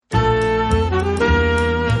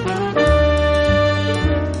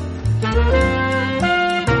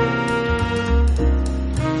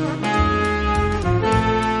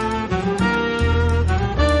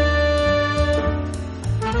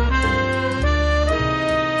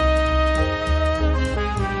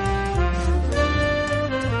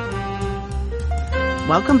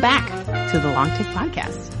Welcome back to the Long Take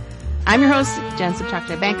Podcast. I'm your host, Jen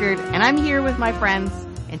Subchak-Bankard, and I'm here with my friends,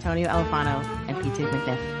 Antonio Elefano and PT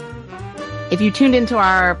McNiff. If you tuned into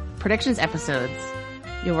our predictions episodes,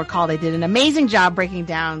 you'll recall they did an amazing job breaking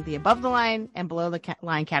down the above the line and below the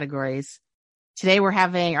line categories. Today we're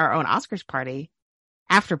having our own Oscars party,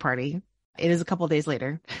 after party. It is a couple of days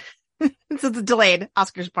later. So it's a delayed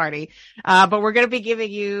Oscars party. But we're going to be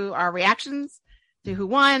giving you our reactions to who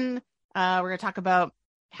won. We're going to talk about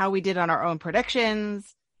how we did on our own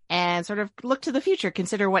predictions and sort of look to the future,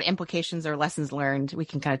 consider what implications or lessons learned we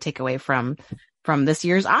can kind of take away from this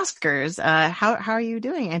year's Oscars. How are you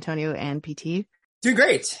doing, Antonio and PT? Doing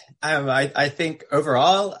great. I think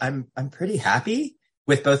overall I'm pretty happy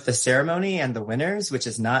with both the ceremony and the winners, which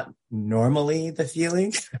is not normally the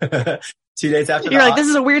feeling. 2 days after you're like, this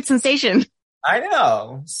is a weird sensation. I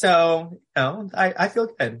know. So, I feel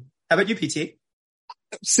good. How about you, PT?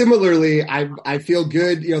 Similarly, I feel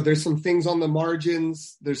good. There's some things on the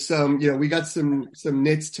margins. There's some, we got some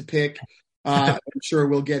nits to pick. I'm sure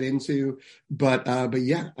we'll get into, but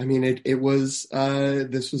yeah, I mean,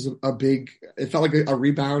 this was a big, it felt like a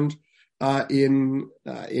rebound, in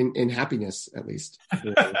happiness, at least.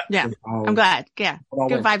 Yeah. I'm glad. Yeah.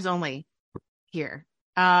 Good vibes only here.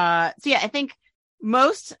 So yeah, I think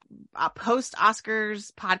most post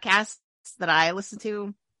Oscars podcasts that I listen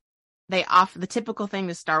to, they offer the typical thing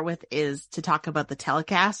to start with is to talk about the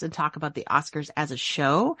telecast and talk about the Oscars as a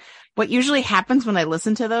show. What usually happens when I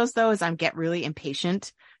listen to those, though, is I get really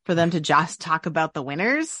impatient for them to just talk about the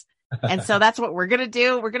winners. And so that's what we're going to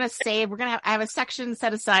do. We're going to have a section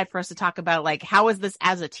set aside for us to talk about, like, how is this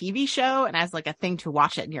as a TV show and as like a thing to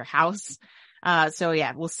watch it in your house. So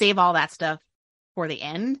yeah, we'll save all that stuff for the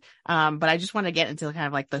end. But I just want to get into kind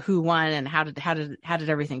of like the who won and how did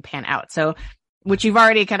everything pan out. So, which you've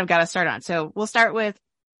already kind of got to start on. So we'll start with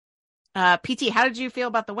PT. How did you feel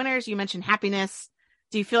about the winners? You mentioned happiness.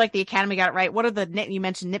 Do you feel like the Academy got it right? What are you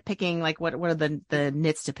mentioned nitpicking? Like what are the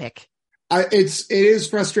nits to pick? It is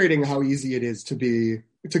frustrating how easy it is to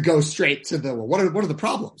go straight to what are the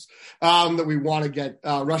problems that we want to get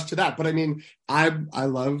rushed to that. But I mean, I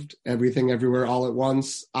loved Everything Everywhere All at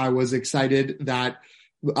Once. I was excited that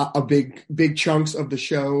a big chunks of the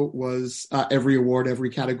show was every award,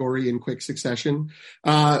 every category in quick succession.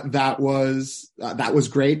 That was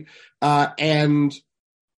great, and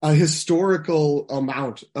a historical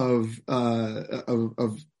amount of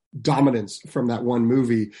dominance from that one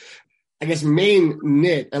movie. I guess at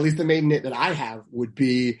least the main nit that I have would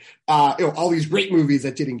be all these great movies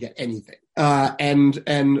that didn't get anything and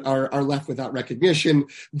are left without recognition,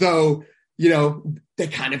 though. They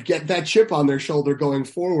kind of get that chip on their shoulder going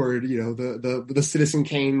forward, the Citizen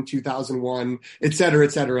Kane 2001, et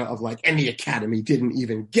cetera, of like, and the Academy didn't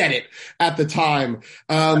even get it at the time.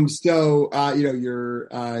 Your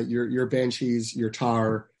Banshees, your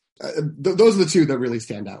Tar, those are the two that really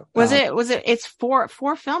stand out. It's four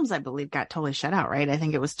films, I believe, got totally shut out, right? I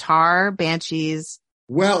think it was Tar, Banshees,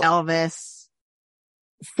 Elvis.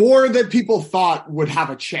 4 that people thought would have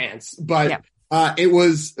a chance, but yeah. It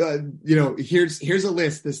was, here's a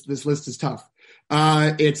list. This list is tough.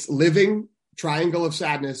 It's Living, Triangle of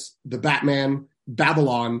Sadness, The Batman,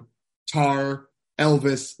 Babylon, Tar,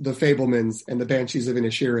 Elvis, The Fabelmans, and The Banshees of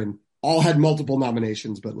Inisherin. All had multiple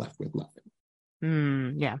nominations, but left with nothing.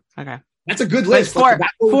 Yeah. Okay. That's a good list.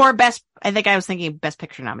 Four best, I think I was thinking best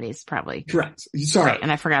picture nominees, probably. Correct. Sorry. Right, and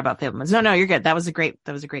I forgot about Fabelmans. No, you're good. That was a great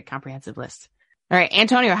comprehensive list. All right.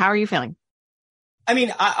 Antonio, how are you feeling? I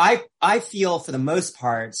mean, I feel for the most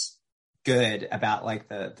part good about like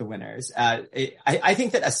the winners. I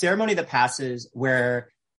think that a ceremony that passes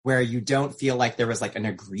where you don't feel like there was like an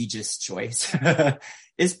egregious choice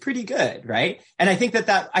is pretty good, right? And I think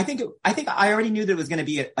I think I already knew that it was going to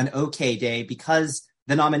be an okay day because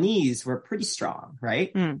the nominees were pretty strong,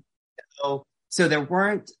 right? So there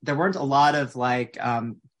weren't a lot of like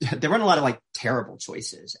terrible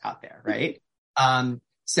choices out there, right?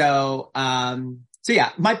 So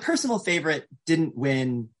yeah, my personal favorite didn't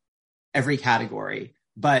win every category,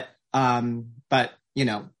 but again,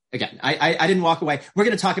 I didn't walk away. We're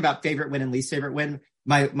going to talk about favorite win and least favorite win.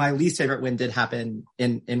 My least favorite win did happen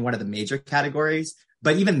in one of the major categories,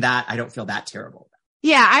 but even that, I don't feel that terrible.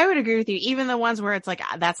 Yeah, I would agree with you. Even the ones where it's like,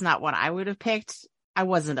 that's not what I would have picked. I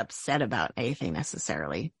wasn't upset about anything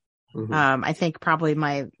necessarily. Mm-hmm. I think probably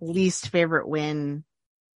my least favorite win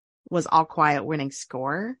was All Quiet winning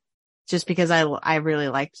score. Just because I really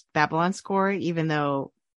liked Babylon's score, even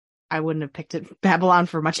though I wouldn't have picked it Babylon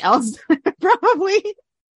for much else, probably.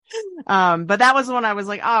 But that was the one I was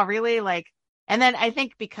like, oh, really? Like, and then I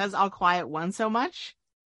think because All Quiet won so much,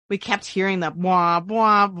 we kept hearing the blah,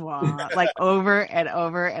 blah, blah, like over and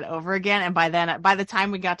over and over again. And by the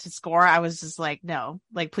time we got to score, I was just like, no,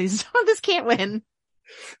 like, please don't, this can't win.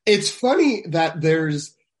 It's funny that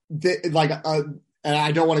there's and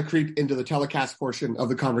I don't want to creep into the telecast portion of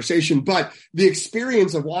the conversation, but the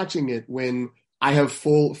experience of watching it when I have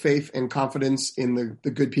full faith and confidence in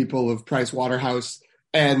the good people of Price Waterhouse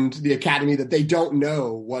and the Academy that they don't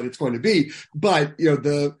know what it's going to be. But,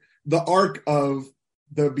 the arc of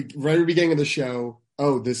the very beginning of the show,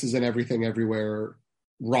 oh, this is an Everything Everywhere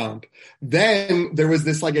romp. Then there was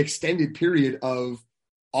this like extended period of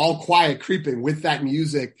all quiet creeping with that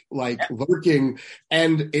music lurking,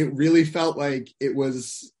 and it really felt like it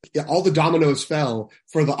was all the dominoes fell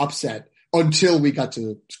for the upset until we got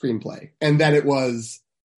to screenplay, and then it was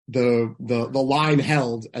the line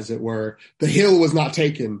held, as it were. The hill was not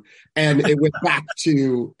taken, and it went back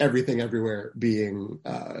to Everything Everywhere being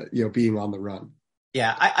being on the run.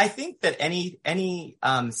 Yeah, I think that any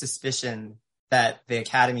suspicion that the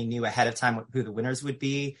Academy knew ahead of time who the winners would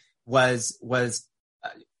be was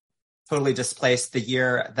totally displaced the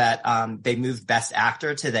year that they moved Best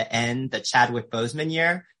Actor to the end, the Chadwick Boseman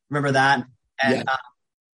year. Remember that?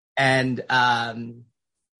 And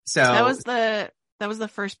so that was the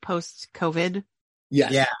first post-COVID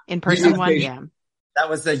in-person one. Yeah, that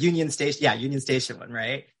was the Union Station one,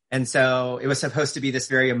 right? And so it was supposed to be this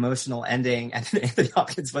very emotional ending, and Anthony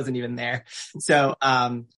Hopkins wasn't even there. So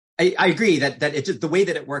I agree that it just, the way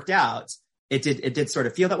that it worked out, it did sort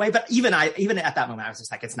of feel that way. But even at that moment, I was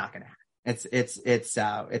just like, it's not going to happen.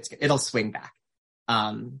 It'll swing back.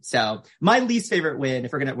 So my least favorite win,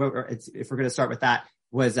 if we're gonna start with that,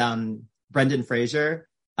 was Brendan Fraser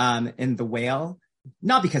in The Whale.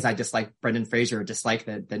 Not because I dislike Brendan Fraser or dislike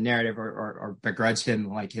the narrative or begrudge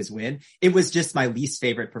him like his win. It was just my least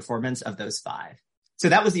favorite performance of those 5. So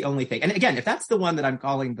that was the only thing. And again, if that's the one that I'm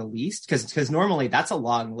calling the least, because normally that's a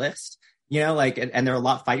long list. And there are a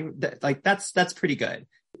lot fighting, like that's pretty good.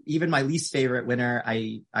 Even my least favorite winner,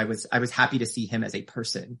 I was happy to see him as a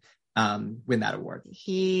person, win that award.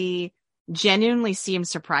 He genuinely seemed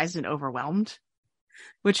surprised and overwhelmed,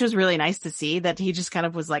 which was really nice to see, that he just kind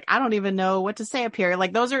of was like, I don't even know what to say up here.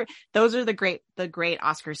 Like those are the great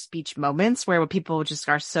Oscar speech moments where people just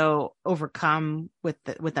are so overcome with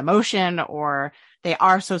emotion, or they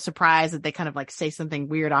are so surprised that they kind of like say something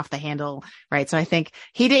weird off the handle. Right. So I think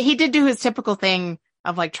he did do his typical thing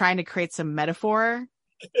of like trying to create some metaphor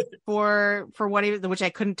for what which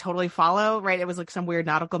I couldn't totally follow. Right. It was like some weird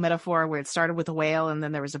nautical metaphor where it started with a whale and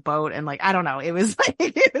then there was a boat, and like, I don't know. It was like,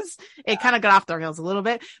 it kind of got off the rails a little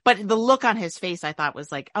bit, but the look on his face, I thought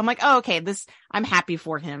was like, I'm like, oh, okay, I'm happy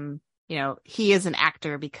for him. He is an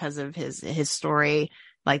actor because of his story.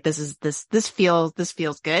 Like this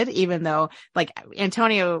feels good, even though like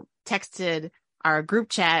Antonio texted our group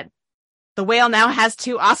chat, The Whale now has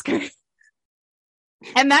 2 Oscars.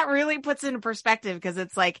 And that really puts it in perspective, because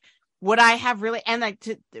it's like, would I have really, and like,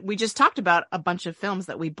 we just talked about a bunch of films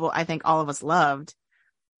that I think all of us loved,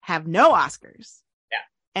 have no Oscars. Yeah.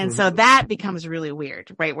 And so that becomes really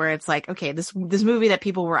weird, right? Where it's like, okay, this movie that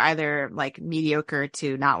people were either like mediocre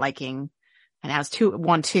to not liking, and has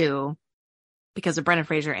 2 because of Brendan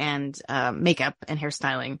Fraser and makeup and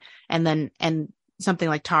hairstyling, and something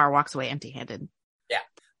like Tar walks away empty-handed. Yeah.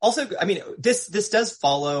 Also, I mean, this does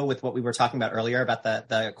follow with what we were talking about earlier about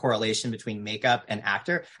the correlation between makeup and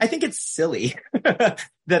actor. I think it's silly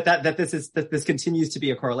that this continues to be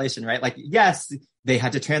a correlation, right? Like, yes, they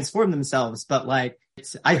had to transform themselves, but like,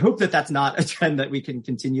 I hope that that's not a trend that we can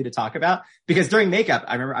continue to talk about, because during makeup,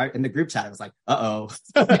 I remember in the group chat, I was like, uh-oh.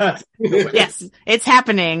 Yes, it's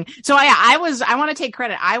happening. So I want to take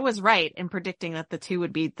credit. I was right in predicting that the 2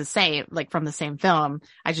 would be the same, like from the same film.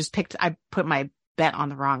 I put my bet on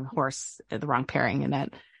the wrong horse, the wrong pairing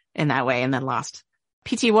in that way, and then lost.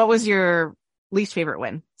 PT, what was your least favorite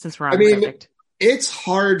win, since we're on the subject? It's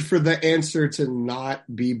hard for the answer to not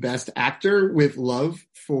be Best Actor with love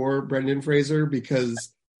for Brendan Fraser,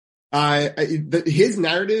 because his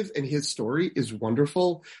narrative and his story is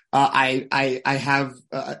wonderful. I have,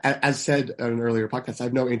 as said on an earlier podcast, I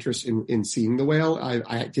have no interest in seeing The Whale.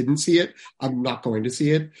 I didn't see it. I'm not going to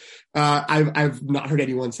see it. I've not heard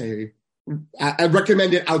anyone say, I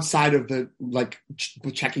recommend it outside of the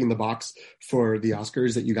checking the box for the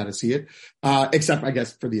Oscars that you got to see it. Except I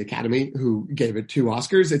guess for the Academy, who gave it 2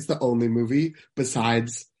 Oscars. It's the only movie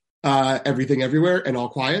besides Everything Everywhere and All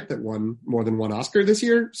Quiet that won more than 1 Oscar this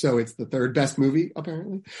year. So it's the 3rd best movie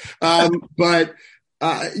apparently. So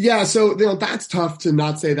that's tough to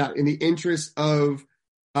not say that in the interest of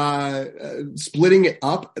splitting it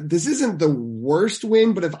up. This isn't the worst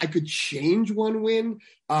win, but if I could change one win,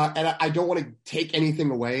 and I don't want to take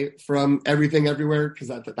anything away from Everything Everywhere because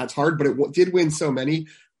that's hard, but it did win so many.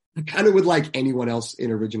 I kind of would like anyone else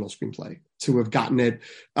in original screenplay to have gotten it.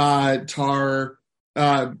 Tar,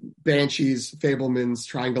 Banshees, Fabelmans,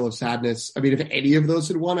 Triangle of Sadness. I mean, if any of those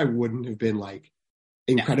had won, I wouldn't have been like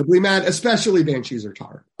incredibly mad, especially Banshees or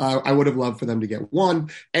Tar. I would have loved for them to get one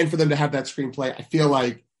and for them to have that screenplay. I feel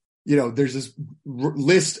like, there's this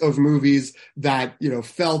list of movies that,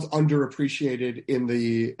 felt underappreciated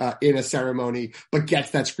in a ceremony, but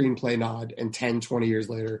gets that screenplay nod. And 10, 20 years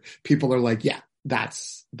later, people are like, yeah,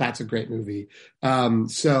 that's a great movie.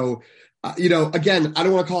 So, again, I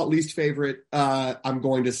don't want to call it least favorite. I'm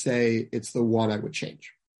going to say it's the one I would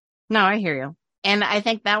change. No, I hear you. And I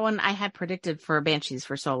think that one I had predicted for Banshees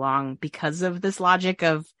for so long because of this logic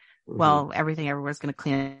of, well, Everything Everywhere is going to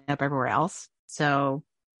clean up everywhere else. So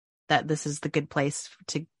that this is the good place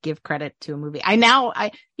to give credit to a movie.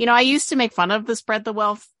 I used to make fun of the spread the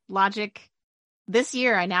wealth logic. This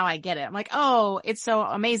year, I get it. I'm like, oh, it's so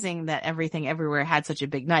amazing that Everything Everywhere had such a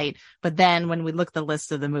big night. But then when we look at the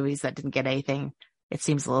list of the movies that didn't get anything, it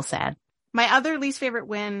seems a little sad. My other least favorite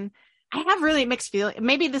win, I have really mixed feelings.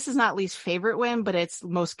 Maybe this is not least favorite win, but it's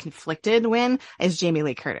most conflicted win is Jamie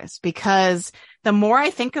Lee Curtis, because the more I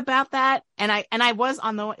think about that, and I was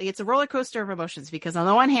it's a roller coaster of emotions, because on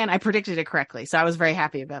the one hand, I predicted it correctly. So I was very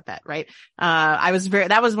happy about that. Right.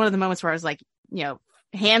 That was one of the moments where I was like,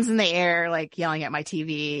 hands in the air, like yelling at my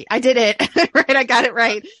TV. I did it. Right. I got it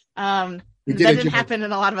right. That didn't happen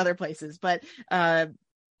in a lot of other places, but, on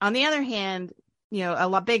the other hand,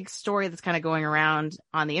 big story that's kind of going around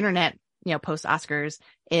on the internet, post Oscars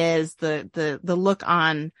is the look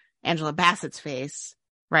on Angela Bassett's face,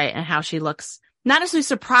 right? And how she looks not necessarily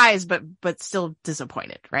surprised, but still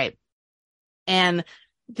disappointed, right? And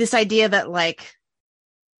this idea that like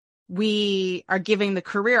we are giving the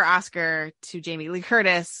career Oscar to Jamie Lee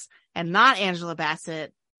Curtis and not Angela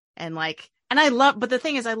Bassett, but the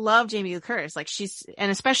thing is, I love Jamie Lee Curtis. Like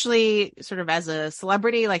and especially sort of as a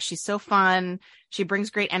celebrity, like she's so fun. She brings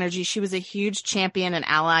great energy. She was a huge champion and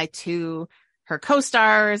ally to her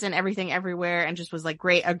co-stars and Everything Everywhere, and just was like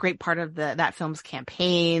a great part of that film's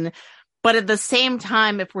campaign. But at the same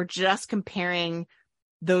time, if we're just comparing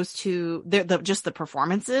those two, just the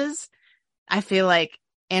performances, I feel like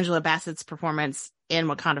Angela Bassett's performance in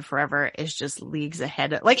Wakanda Forever is just leagues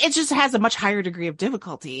ahead. Like it just has a much higher degree of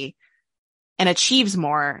difficulty and achieves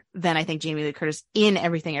more than I think Jamie Lee Curtis in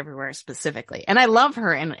Everything Everywhere specifically. And I love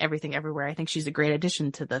her in Everything Everywhere. I think she's a great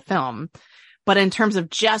addition to the film. But in terms of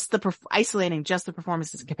just isolating just the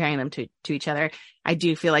performances and comparing them to each other, I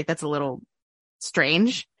do feel like that's a little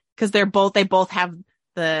strange, because they both have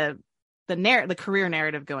the career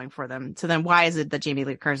narrative going for them. So then why is it that Jamie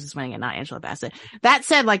Lee Curtis is winning and not Angela Bassett? That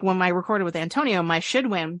said, like when I recorded with Antonio, my should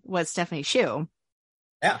win was Stephanie Hsu.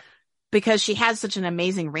 Yeah. Because she has such an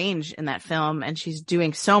amazing range in that film, and she's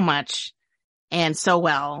doing so much and so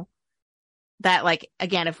well that, like,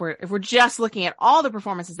 again, if we're just looking at all the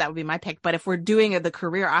performances, that would be my pick. But if we're doing the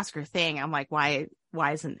career Oscar thing, I'm like, why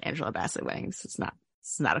isn't Angela Bassett winning? It's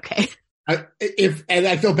not okay. And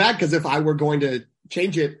I feel bad, because if I were going to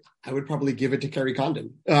change it, I would probably give it to Kerry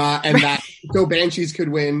Condon, and that so Banshees could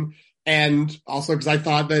win. And also because I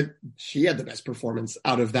thought that she had the best performance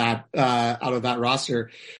out of that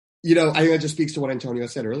roster. I think that just speaks to what Antonio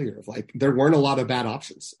said earlier of like, there weren't a lot of bad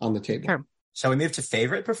options on the table. Sure. Shall we move to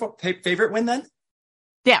favorite win then?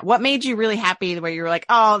 Yeah. What made you really happy where you were like,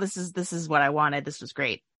 oh, this is what I wanted. This was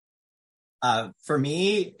great. For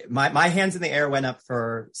me, my hands in the air went up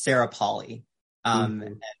for Sarah Polley, and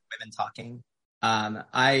Women Talking.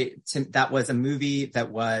 That was a movie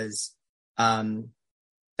that was,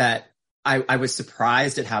 that I was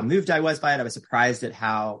surprised at how moved I was by it. I was surprised at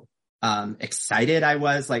how excited I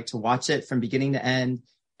was, like, to watch it from beginning to end.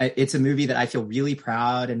 It's a movie that I feel really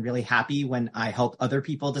proud and really happy when I help other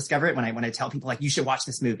people discover it. When I tell people, like, you should watch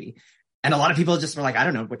this movie. And a lot of people just were like, I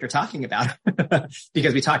don't know what you're talking about,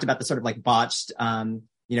 because we talked about the sort of like botched,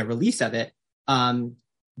 release of it.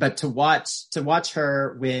 But to watch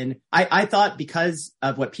her win, I thought, because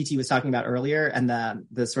of what PT was talking about earlier and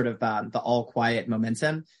the sort of, the all quiet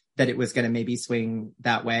momentum, that it was going to maybe swing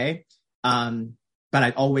that way. But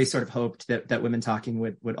I always sort of hoped that Women Talking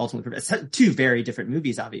would ultimately, it's two very different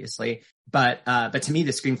movies, obviously. But to me,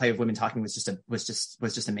 the screenplay of Women Talking was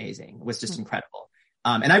just amazing. It was just incredible.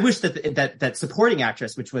 And I wish that supporting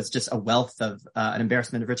actress, which was just a wealth of, an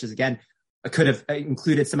embarrassment of riches again, could have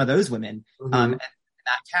included some of those women, in that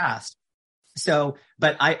cast. So,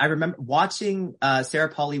 but I remember watching, Sarah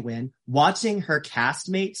Polley win, watching her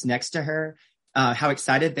castmates next to her how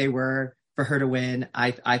excited they were for her to win.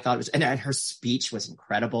 I thought it was, and her speech was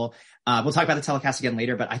incredible. We'll talk about the telecast again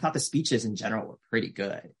later, but I thought the speeches in general were pretty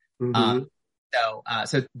good. Mm-hmm.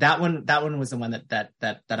 So that one was the one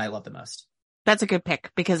that I love the most. That's a good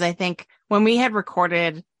pick, because I think when we had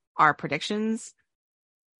recorded our predictions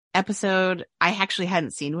episode, I actually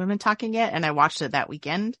hadn't seen Women Talking yet, and I watched it that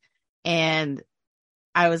weekend, and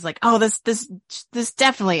I was like, oh, this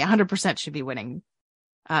definitely 100% should be winning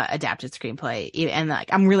adapted screenplay. And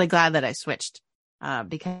like, I'm really glad that I switched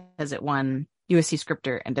because it won USC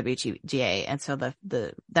Scripter and WGA, and so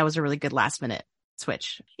that was a really good last minute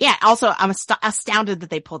switch. Yeah. Also, I'm astounded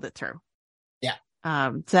that they pulled it through. Yeah.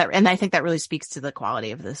 And I think that really speaks to the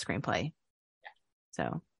quality of the screenplay. Yeah.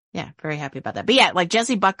 So yeah, very happy about that. But yeah, like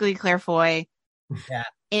Jessie Buckley, Claire Foy. Yeah.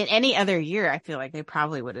 In any other year, I feel like they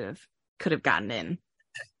probably could have gotten in.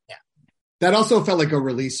 Yeah. That also felt like a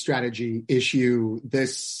release strategy issue.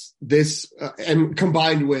 This and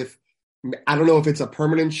combined with, I don't know if it's a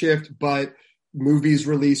permanent shift, but movies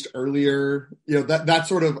released earlier, that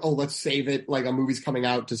sort of, let's save it, like a movie's coming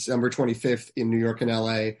out December 25th in New York and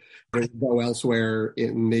LA, go elsewhere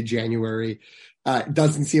in mid-January. It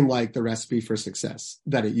doesn't seem like the recipe for success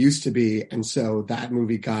that it used to be. And so that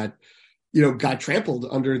movie got trampled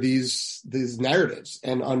under these narratives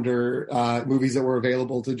and under movies that were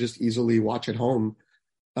available to just easily watch at home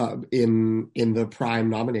in the prime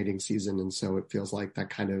nominating season. And so it feels like that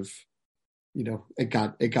kind of, it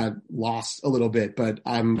got lost a little bit, but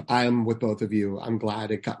I'm with both of you. I'm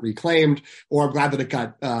glad it got reclaimed, or I'm glad that it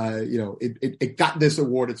got, it got this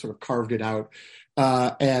award. It sort of carved it out.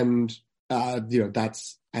 I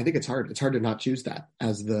think it's hard. It's hard to not choose that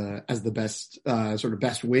as the best, sort of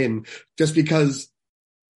best win, just because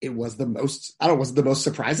it was the most, was it the most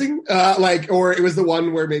surprising? Or it was the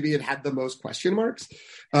one where maybe it had the most question marks,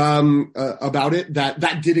 about it,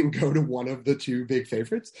 that didn't go to one of the two big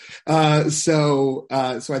favorites. So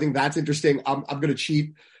I think that's interesting. I'm going to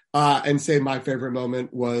cheat, and say my favorite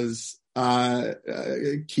moment was, Ke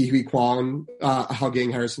Huy Quan,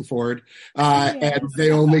 hugging Harrison Ford. And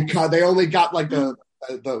they only got like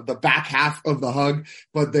the back half of the hug,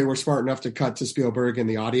 but they were smart enough to cut to Spielberg in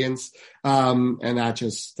the audience. And that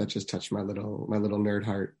just touched my little nerd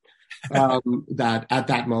heart. That at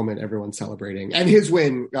that moment, everyone's celebrating, and his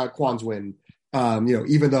win, Kwan's win,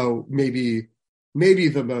 even though maybe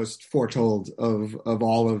the most foretold of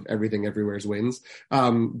all of Everything Everywhere's wins,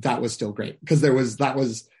 that was still great, because that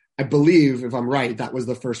was, I believe, if I'm right, that was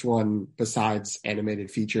the first one besides animated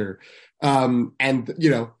feature. And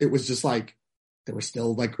it was just like, they were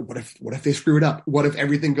still like, what if they screw it up? What if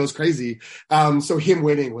everything goes crazy? So him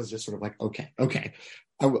winning was just sort of like, okay.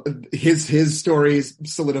 His story's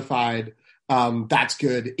solidified. That's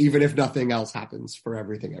good. Even if nothing else happens for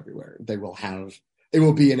Everything Everywhere, it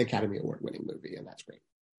will be an Academy Award winning movie, and that's great.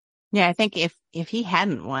 Yeah, I think if he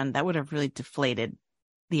hadn't won, that would have really deflated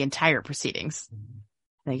the entire proceedings.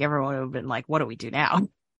 I think everyone would have been like, what do we do now?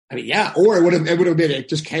 I mean, yeah, or it would have been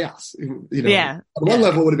just chaos. Yeah. On one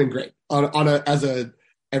level, it would have been great. As a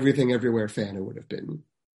Everything Everywhere fan, it would have been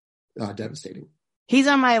devastating. He's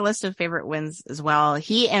on my list of favorite wins as well.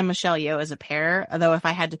 He and Michelle Yeoh as a pair. Although if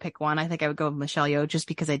I had to pick one, I think I would go with Michelle Yeoh, just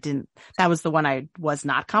because that was the one I was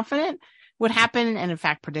not confident would happen, and in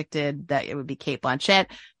fact predicted that it would be Cate Blanchett.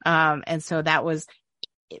 And so that was,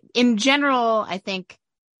 in general, I think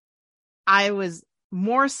I was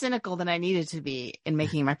more cynical than I needed to be in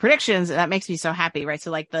making my predictions. And that makes me so happy, right? So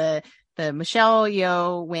like the Michelle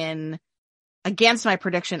Yeoh win against my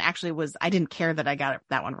prediction actually was, I didn't care that I got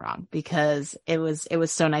that one wrong, because it was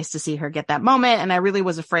so nice to see her get that moment. And I really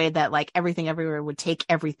was afraid that like Everything Everywhere would take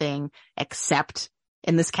everything except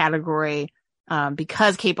in this category,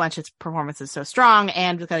 because Cate Blanchett's performance is so strong.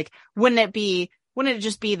 And like, wouldn't it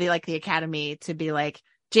just be the Academy to be like,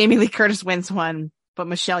 Jamie Lee Curtis wins one, but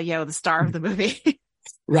Michelle Yeoh, the star of the movie,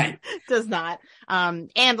 right, does not.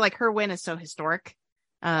 And like her win is so historic.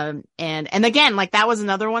 And again, like that was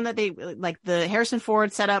another one that they, like the Harrison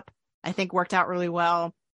Ford setup, I think worked out really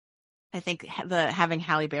well. I think having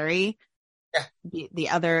Halle Berry,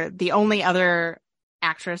 the only other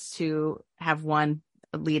actress to have won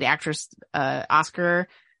a lead actress Oscar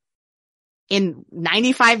in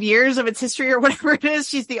 95 years of its history or whatever it is.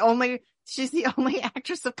 She's the only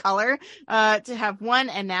actress of color to have won,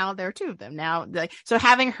 and now there are two of them now. So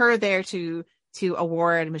having her there to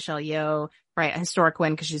award Michelle Yeoh, right, a historic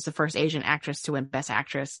win because she's the first Asian actress to win Best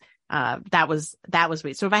Actress. That was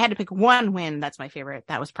sweet. So if I had to pick one win, that's my favorite.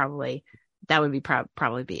 That would be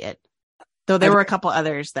probably be it. Though there were a couple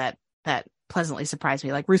others that pleasantly surprised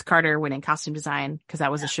me, like Ruth Carter winning costume design, because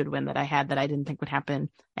that was a should win that I had that I didn't think would happen.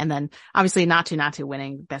 And then obviously Naatu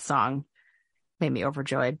winning Best Song. made me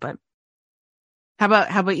overjoyed. But how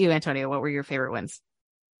about you, Antonio? What were your favorite wins?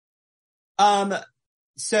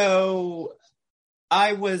 So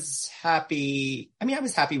I was happy. I mean, I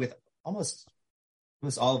was happy with almost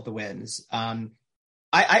all of the wins.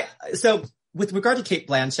 So with regard to Cate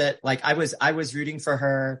Blanchett, like I was rooting for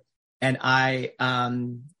her, and I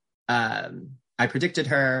predicted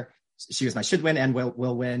her. She was my should win and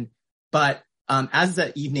will win. But as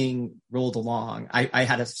the evening rolled along, I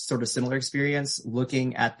had a sort of similar experience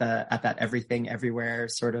looking at that Everything Everywhere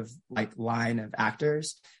sort of like line of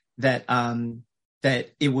actors that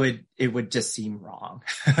it would just seem wrong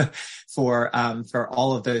for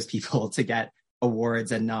all of those people to get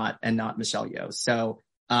awards and not Michelle Yeoh. So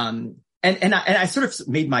and I sort of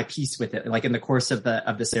made my peace with it, like in the course of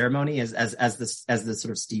the ceremony as the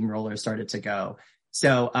sort of steamroller started to go.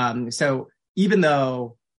 So even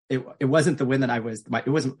though it wasn't the win that it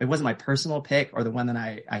wasn't my personal pick or the one that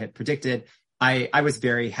I had predicted, I was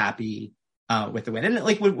very happy with the win. And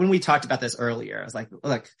like when we talked about this earlier, I was like,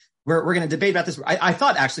 look, we're going to debate about this. I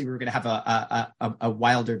thought actually we were going to have a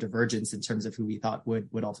wilder divergence in terms of who we thought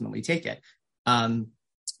would ultimately take it.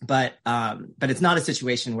 But it's not a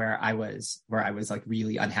situation where I was like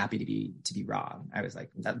really unhappy to be wrong. I was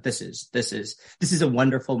like, this is a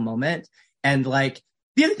wonderful moment. And like,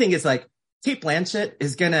 the other thing is like, Cate Blanchett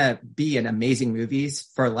is going to be in amazing movies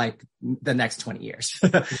for like the next 20 years,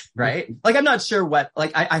 right? Like, I'm not sure what,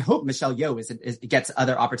 like, I hope Michelle Yeoh gets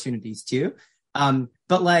other opportunities too.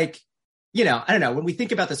 But like, you know, I don't know, when we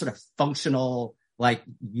think about the sort of functional, like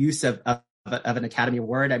use of an Academy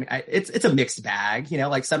Award, I mean, it's a mixed bag, you know,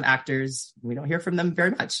 like some actors, we don't hear from them very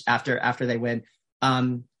much after they win.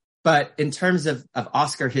 But in terms of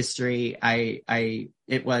Oscar history,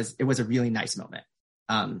 it was a really nice moment.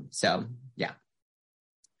 So yeah.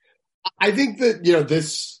 I think that, you know,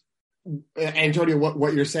 this, Antonio,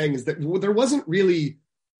 what you're saying is that there wasn't really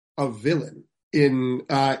a villain in,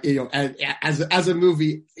 you know, as a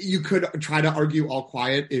movie. You could try to argue All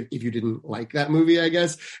Quiet if you didn't like that movie, I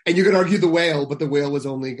guess. And you could argue The Whale, but The Whale was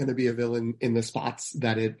only going to be a villain in the spots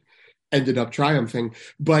that it ended up triumphing.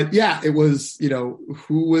 But yeah, it was, you know,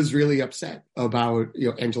 who was really upset about, you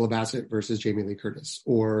know, Angela Bassett versus Jamie Lee Curtis,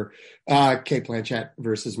 or Cate Blanchett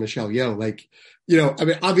versus Michelle Yeoh. Like, you know, I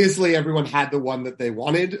mean, obviously everyone had the one that they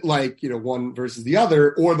wanted, like, you know, one versus the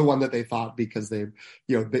other, or the one that they thought because they,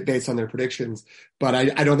 you know, based on their predictions. But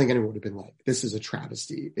I don't think anyone would have been like, this is a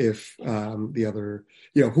travesty if the other,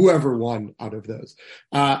 you know, whoever won out of those.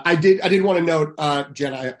 I did want to note,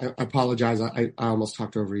 Jen, I apologize. I almost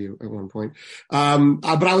talked over you at one point.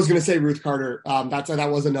 But I was going to say Ruth Carter. That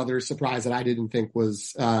was another surprise that I didn't think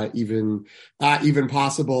was even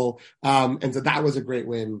possible. And so that was a great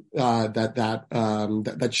win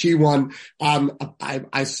that she won.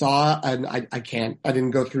 I saw, and I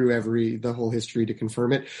didn't go through the whole history to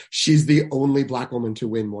confirm it. She's the only Black woman to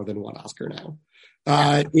win more than one Oscar now.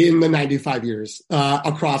 In the 95 years,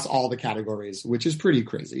 across all the categories, which is pretty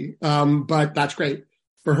crazy. But that's great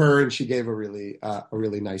for her. And she gave a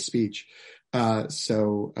really nice speech.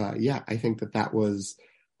 So I think that was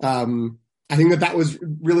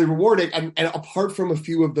really rewarding. And apart from a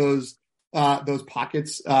few of those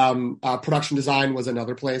pockets, production design was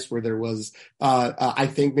another place where there was, I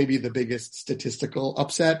think maybe the biggest statistical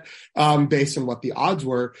upset, based on what the odds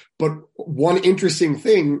were. But one interesting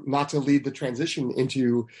thing, not to lead the transition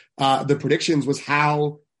into, the predictions, was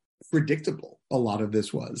how predictable a lot of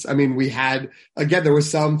this was. I mean, there was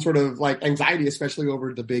some sort of like anxiety, especially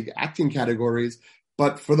over the big acting categories,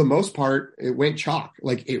 but for the most part, it went chalk.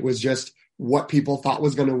 Like, it was just what people thought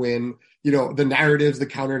was going to win. You know, the narratives, the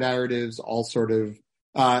counter narratives, all sort of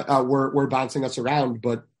were bouncing us around.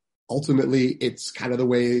 But ultimately, it's kind of the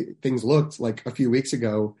way things looked like a few weeks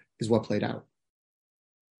ago is what played out.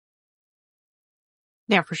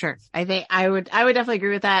 Yeah, for sure. I think I would definitely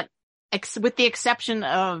agree with that, with the exception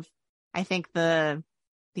of, I think the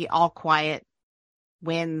All Quiet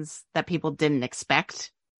wins that people didn't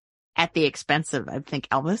expect at the expense of, I think,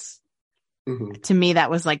 Elvis. Mm-hmm. To me, that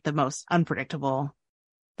was like the most unpredictable.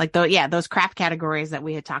 Like, those craft categories that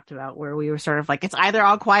we had talked about, where we were sort of like, it's either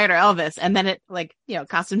All Quiet or Elvis, and then it, like, you know,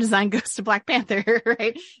 costume design goes to Black Panther,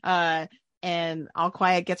 right? And All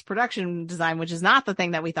Quiet gets production design, which is not the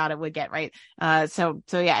thing that we thought it would get, right? So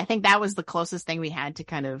yeah, I think that was the closest thing we had to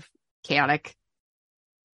kind of chaotic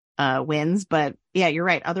wins. But yeah, you're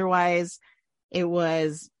right. Otherwise, it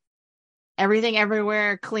was Everything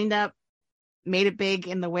Everywhere, cleaned up, made it big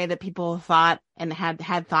in the way that people thought and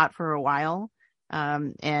had thought for a while.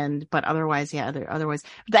 But otherwise,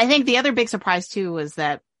 but I think the other big surprise too was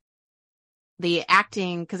that the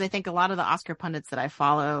acting, because I think a lot of the Oscar pundits that I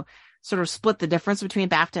follow sort of split the difference between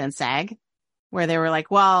BAFTA and SAG. where they were like,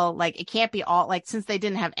 well, like it can't be all, like, since they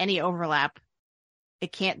didn't have any overlap,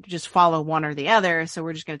 it can't just follow one or the other. So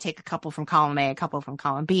we're just going to take a couple from column A, a couple from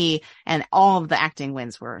column B, and all of the acting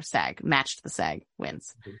wins were SAG, matched the SAG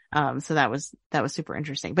wins. So that was super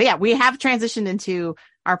interesting. But yeah, we have transitioned into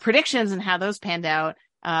our predictions and how those panned out.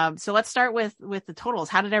 So let's start with the totals.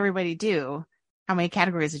 How did everybody do? How many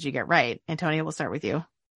categories did you get right? Antonio, we'll start with you.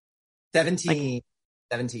 17.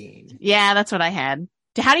 Yeah, that's what I had.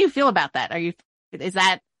 How do you feel about that? Is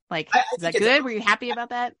that good? Were you happy about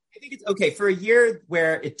that? I think it's okay for a year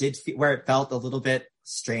where it felt a little bit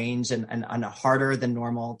strange and harder than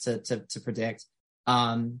normal to predict.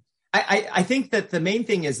 I think that the main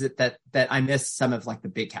thing is that I missed some of like the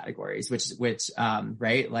big categories, which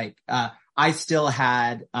right? Like, I still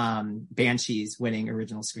had, Banshees winning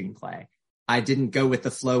original screenplay. I didn't go with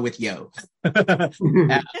the flow with Yo.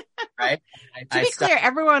 Right? To be clear,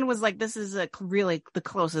 everyone was like, this is really the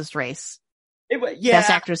closest race. Yeah. Best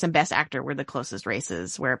actress and best actor were the closest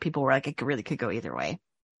races where people were like, it really could go either way.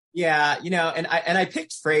 Yeah, and I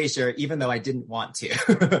picked Frasier even though I didn't want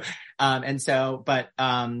to.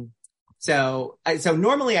 So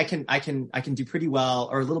normally I can do pretty well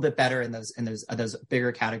or a little bit better in those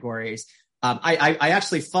bigger categories. I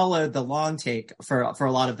actually followed the long take for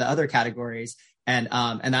a lot of the other categories and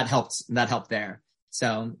that helped there.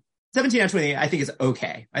 So 17 out of 20 I think is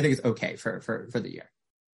okay. I think it's okay for the year.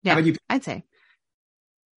 Yeah, I'd say.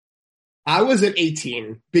 I was at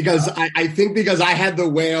 18 because I think because I had the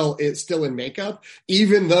whale still in makeup,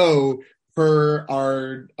 even though for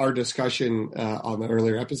our discussion on the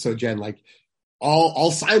earlier episode, Jen, like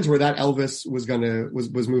all signs were that Elvis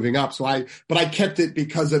was moving up. But I kept it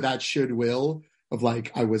because of that should will of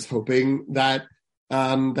like I was hoping that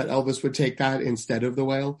that Elvis would take that instead of the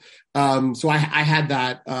whale. So I had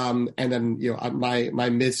that, and then my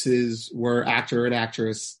misses were actor and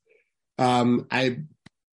actress.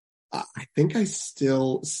 I think I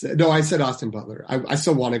still said, no, I said Austin Butler. I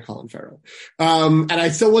still wanted Colin Farrell. And I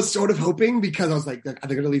still was sort of hoping because I was like, are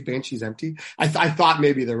they going to leave Banshees empty? I thought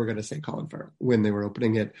maybe they were going to say Colin Farrell when they were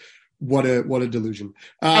opening it. What a delusion.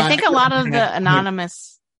 I think a lot of the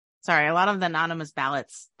anonymous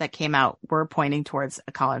ballots that came out were pointing towards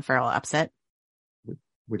a Colin Farrell upset.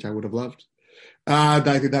 Which I would have loved. I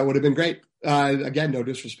think that would have been great. Again, no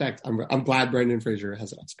disrespect. I'm glad Brendan Fraser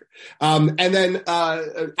has an Oscar. And then,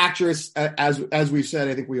 actress, as we've said,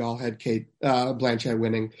 I think we all had Cate Blanchett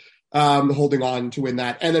winning, holding on to win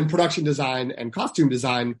that. And then production design and costume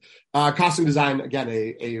design, again,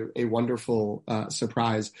 a wonderful,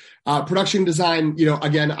 surprise. Production design,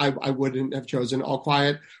 again, I wouldn't have chosen All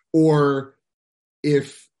Quiet, or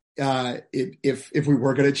if we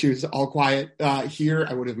were going to choose All Quiet, here,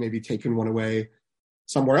 I would have maybe taken one away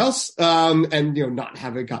somewhere else, and not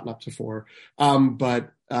have it gotten up to 4.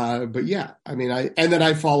 But yeah, I mean, the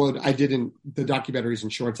documentaries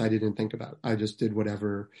and shorts I didn't think about. I just did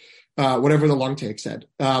whatever the long take said.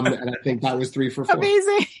 And I think that was 3 for 4.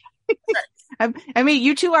 Amazing. I mean,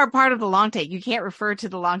 you two are part of the long take. You can't refer to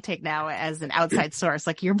the long take now as an outside source.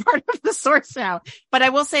 Like you're part of the source now. But I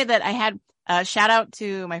will say that I had shout out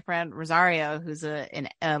to my friend Rosario, who's a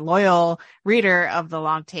loyal reader of the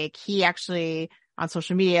long take. He actually on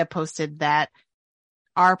social media posted that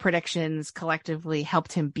our predictions collectively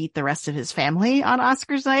helped him beat the rest of his family on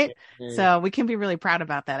Oscars night. Mm-hmm. So we can be really proud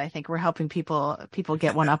about that. I think we're helping people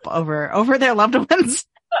get one up over their loved ones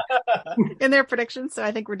in their predictions. So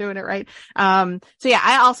I think we're doing it right. So yeah,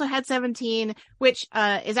 I also had 17, which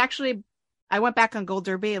is actually, I went back on Gold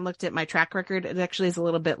Derby and looked at my track record. It actually is a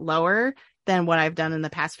little bit lower than what I've done in the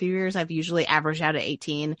past few years. I've usually averaged out at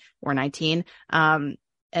 18 or 19.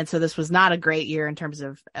 And so this was not a great year in terms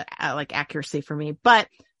of like accuracy for me, but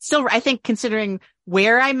still, I think considering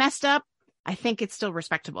where I messed up, I think it's still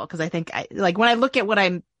respectable. Cause I think when I look at what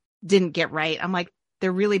I didn't get right, I'm like,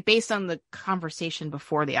 they're really based on the conversation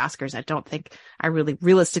before the Oscars. I don't think I really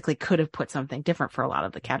realistically could have put something different for a lot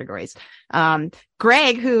of the categories.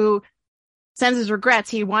 Greg, who sends his regrets,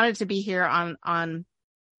 he wanted to be here on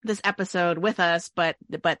this episode with us, but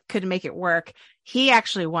couldn't make it work. He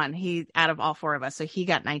actually won. He out of all 4 of us, so he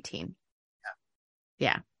got 19.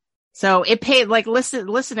 Yeah. So it paid, like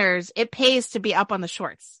listeners, it pays to be up on the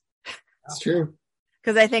shorts. That's true.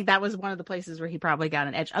 Because I think that was one of the places where he probably got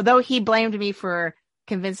an edge. Although he blamed me for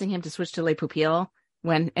convincing him to switch to Le Pupille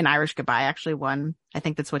when An Irish Goodbye actually won. I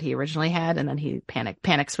think that's what he originally had, and then he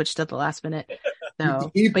panic switched at the last minute. So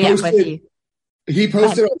he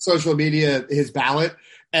posted on social media his ballot.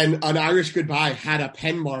 And An Irish Goodbye had a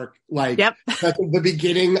pen mark, at the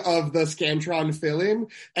beginning of the Scantron fill-in,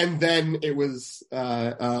 and then it was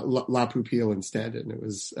La Pupille instead, and it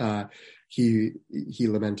was he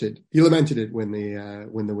lamented it when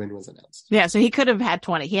the win was announced. Yeah, so he could have had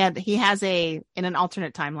 20. He has in an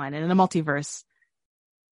alternate timeline, in a multiverse,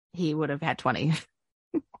 he would have had 20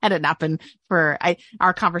 had it not been for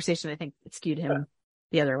our conversation. I think it skewed him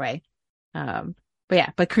the other way.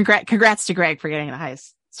 But congrats to Greg for getting the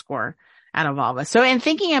highest score out of all of us. So in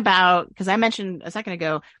thinking about, because I mentioned a second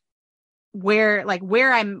ago where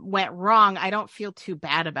I went wrong, I don't feel too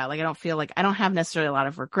bad about. Like, I don't feel like I don't have necessarily a lot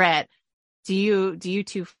of regret. Do you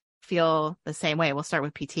two feel the same way? We'll start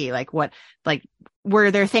with PT.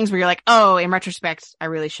 Were there things where you're like, oh, in retrospect, I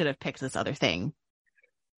really should have picked this other thing?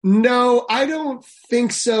 No, I don't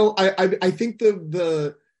think so. I think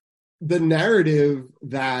the narrative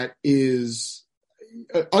that is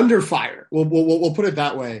under fire, we'll put it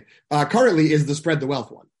that way, currently is the spread the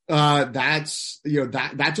wealth one.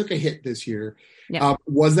 That took a hit this year. Yeah.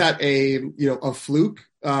 Was that a fluke?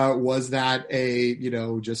 Was that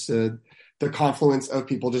just the confluence of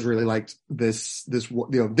people just really liked this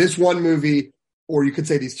one movie, or you could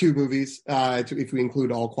say these two movies, if we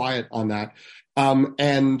include All Quiet on that.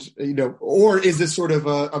 Or is this sort of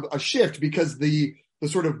a shift because the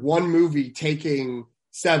sort of one movie taking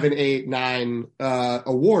 7, 8, 9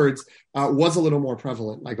 awards was a little more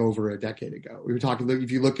prevalent like over a decade ago. We were talking,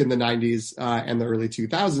 if you look in the 90s and the early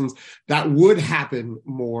 2000s, that would happen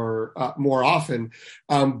more often.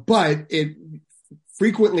 But it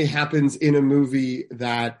frequently happens in a movie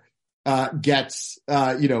that gets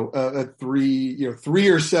a three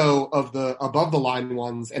or so of the above the line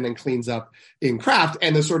ones and then cleans up in craft.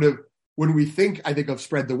 And the sort of, when we think of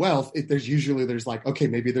Spread the Wealth, there's like, okay,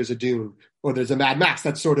 maybe there's a Dune or there's a Mad Max.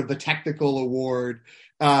 That's sort of the technical award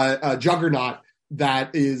juggernaut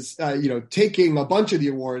that is taking a bunch of the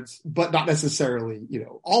awards, but not necessarily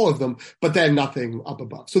all of them, but then nothing up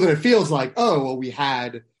above. So then it feels like, oh well, we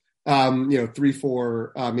had 3,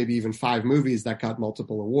 4, maybe even 5 movies that got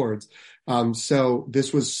multiple awards. So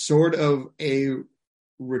this was sort of a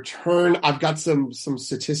return. I've got some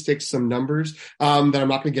statistics, some numbers that I'm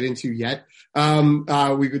not going to get into yet.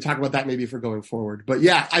 We could talk about that maybe for going forward. But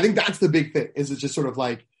yeah, I think that's the big thing. Is it's just sort of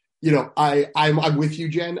like, I'm with you,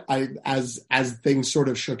 Jen. As things sort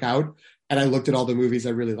of shook out, and I looked at all the movies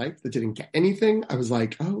I really liked that didn't get anything, I was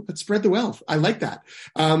like, oh, let's spread the wealth. I like that.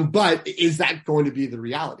 But is that going to be the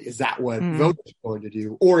reality? Is that what voters are going to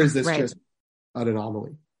do? Or is this just an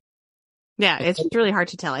anomaly? Yeah, it's really hard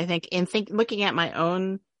to tell. I think looking at my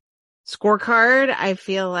own scorecard, I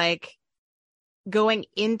feel like going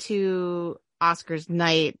into Oscars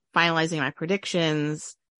night, finalizing my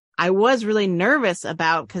predictions, I was really nervous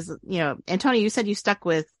about, because, Antonio, you said you stuck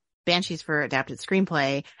with Banshees for adapted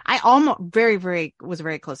screenplay. I almost was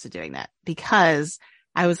very close to doing that, because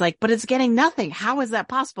I was like, but it's getting nothing. How is that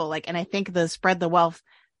possible? And I think the spread the wealth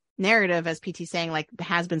narrative, as PT saying,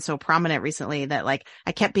 has been so prominent recently that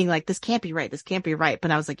I kept being like, this can't be right. This can't be right.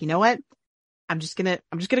 But I was like, you know what? I'm just gonna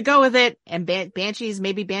go with it. And Banshees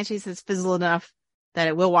has fizzled enough that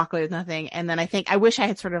it will walk away with nothing. And then I wish I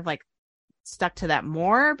had sort of stuck to that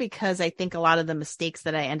more, because I think a lot of the mistakes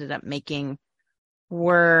that I ended up making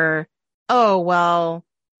were, oh, well,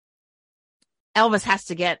 Elvis has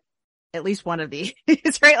to get at least one of these,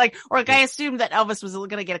 right? I assumed that Elvis was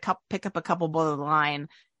going to pick up a couple below the line,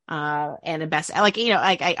 and invest,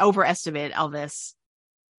 I overestimated Elvis,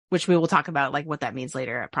 which we will talk about, what that means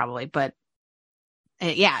later, probably. But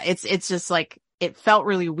yeah, it's just it felt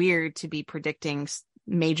really weird to be predicting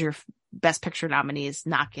major Best Picture nominees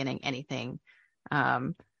not getting anything.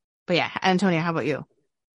 But yeah, Antonio, how about you?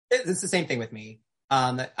 It's the same thing with me.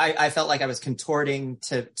 I felt like I was contorting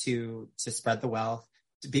to spread the wealth,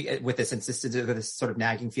 to be with this sort of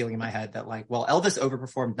nagging feeling in my head that Elvis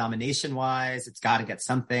overperformed nomination wise. It's got to get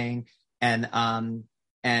something. And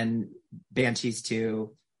Banshees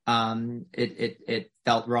too. It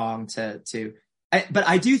felt wrong but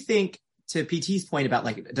I do think, to PT's point about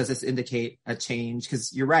does this indicate a change?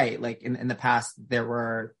 Because you're right. In the past, there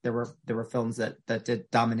were films that did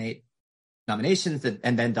dominate nominations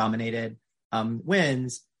and then dominated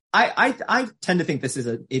wins. I tend to think this is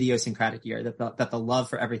an idiosyncratic year, that the love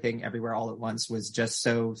for Everything Everywhere All at Once was just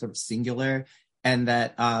so sort of singular, and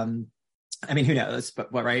that who knows?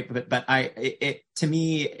 But to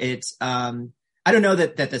me, it's I don't know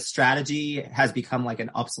that the strategy has become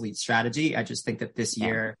an obsolete strategy. I just think that this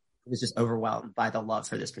year was just overwhelmed by the love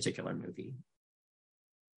for this particular movie.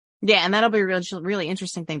 Yeah, and that'll be a really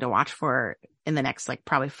interesting thing to watch for in the next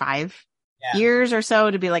probably 5 years or so,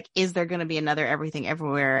 to be is there going to be another Everything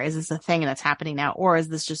Everywhere? Is this a thing that's happening now, or is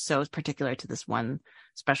this just so particular to this one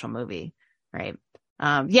special movie? Right.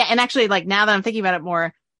 And actually, now that I'm thinking about it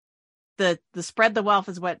more, the spread the wealth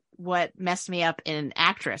is what messed me up in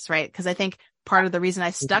actress, right? Because I think part of the reason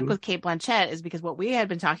I stuck with Cate Blanchett is because what we had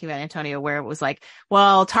been talking about, Antonio, where it was like,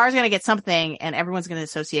 well, Tar's going to get something and everyone's going to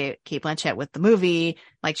associate Cate Blanchett with the movie.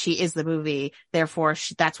 Like she is the movie. Therefore,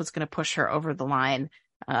 that's what's going to push her over the line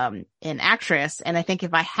in actress. And I think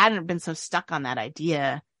if I hadn't been so stuck on that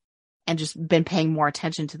idea and just been paying more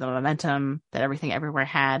attention to the momentum that Everything Everywhere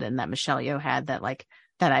had and that Michelle Yeoh had, that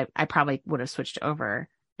I probably would have switched over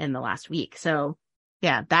in the last week. So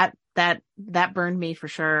yeah, that burned me for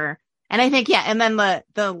sure. And I think, yeah. And then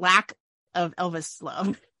the lack of Elvis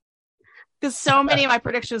love, because so many of my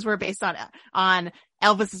predictions were based on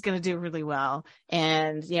Elvis is going to do really well.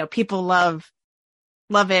 And, people love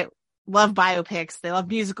it, love biopics. They love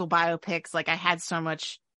musical biopics. Like I had so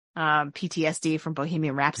much PTSD from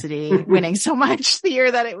Bohemian Rhapsody winning so much the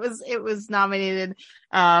year that it was nominated,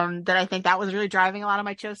 that I think that was really driving a lot of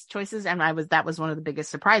my choices. And that was one of the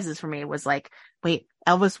biggest surprises for me, was like, wait,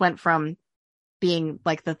 Elvis went from being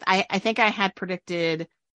like I think I had predicted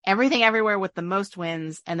Everything Everywhere with the most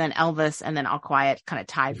wins, and then Elvis, and then All Quiet kind of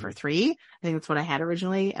tied for 3. I think that's what I had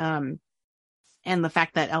originally. And the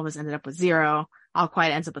fact that Elvis ended up with 0, All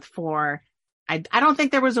Quiet ends up with 4. I don't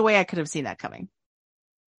think there was a way I could have seen that coming.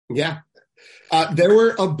 Yeah. There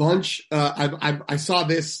were a bunch, I saw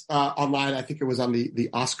this online. I think it was on the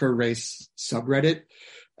Oscar race subreddit,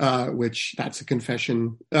 which that's a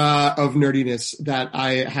confession of nerdiness that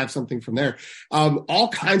I have something from there. All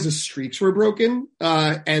kinds of streaks were broken.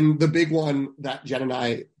 And the big one that Jen and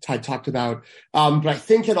I had talked about, but I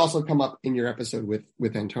think had also come up in your episode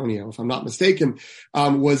with Antonio, if I'm not mistaken,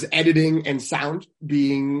 was editing and sound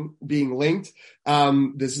being linked.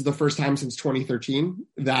 This is the first time since 2013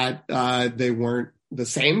 that they weren't the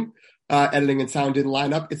same. Editing and sound didn't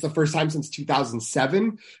line up. It's the first time since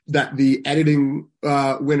 2007 that the editing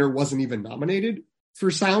winner wasn't even nominated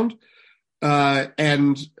for sound.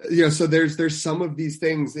 And so there's some of these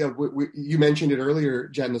things. You mentioned it earlier,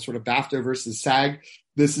 Jen, the sort of BAFTA versus SAG.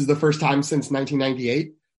 This is the first time since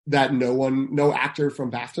 1998 that no actor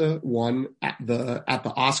from BAFTA won at the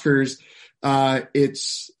Oscars.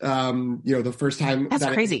 It's the first time. That's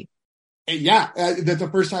crazy. That's the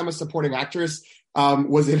first time a supporting actress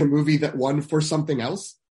was in a movie that won for something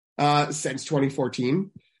else since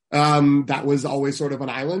 2014. That was always sort of an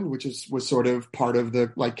island, which was sort of part of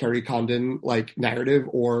the like Kerry Condon like narrative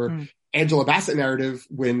or Angela Bassett narrative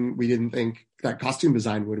when we didn't think that costume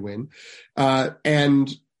design would win.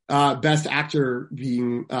 And Best Actor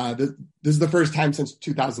being this is the first time since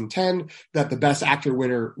 2010 that the Best Actor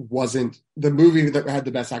winner the movie that had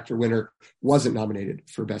the Best Actor winner wasn't nominated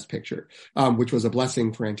for Best Picture, which was a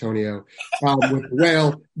blessing for Antonio with The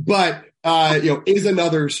Whale, but is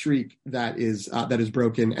another streak that is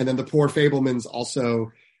broken. And then the Poor Fabelmans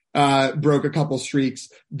also broke a couple streaks.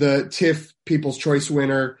 The TIFF People's Choice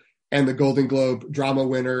winner and the Golden Globe drama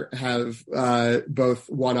winner have both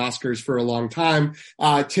won Oscars for a long time.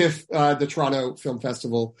 TIFF, the Toronto Film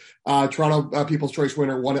Festival, Toronto People's Choice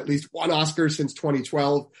winner won at least one Oscar since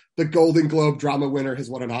 2012. The Golden Globe drama winner has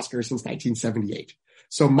won an Oscar since 1978.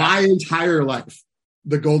 So my entire life,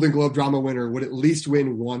 the Golden Globe drama winner would at least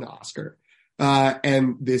win one Oscar.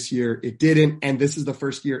 And this year it didn't. And this is the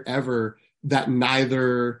first year ever that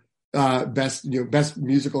neither best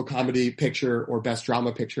musical comedy picture or best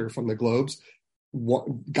drama picture from the Globes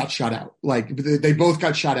got shut out. Like they both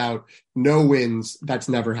got shut out. No wins. That's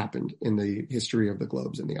never happened in the history of the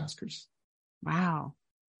Globes and the Oscars. Wow.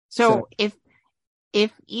 So if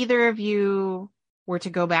either of you were to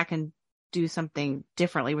go back and do something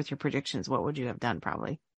differently with your predictions, what would you have done?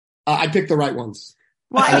 Probably. I'd pick the right ones.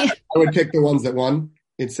 Well, I would pick the ones that won.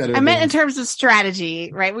 I meant in terms of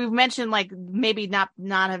strategy, right? We've mentioned like maybe not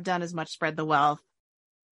have done as much spread the wealth.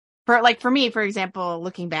 For me, for example,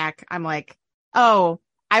 looking back, I'm like, oh,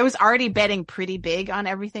 I was already betting pretty big on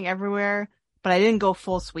Everything Everywhere, but I didn't go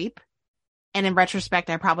full sweep. And in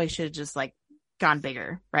retrospect, I probably should have just like gone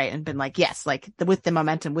bigger, right? And been like, yes, like with the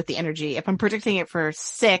momentum, with the energy. If I'm predicting it for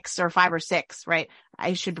 6 or 5 or 6, right?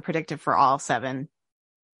 I should be predicted for all 7.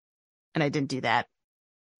 And I didn't do that.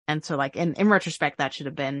 And so like in retrospect, that should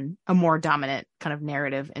have been a more dominant kind of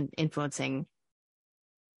narrative and influencing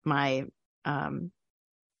my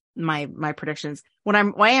my predictions. What I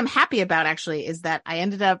am happy about actually is that I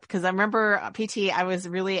ended up, because I remember PT, I was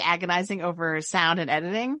really agonizing over sound and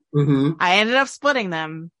editing. Mm-hmm. I ended up splitting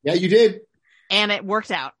them. Yeah, you did. And it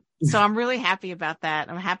worked out. So I'm really happy about that.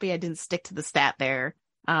 I'm happy I didn't stick to the stat there.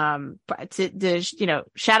 But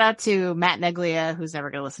shout out to Matt Neglia, who's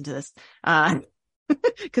never going to listen to this.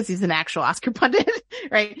 Because he's an actual Oscar pundit,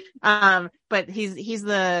 right? But he's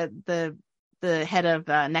the the head of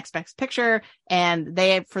Next Best Picture, and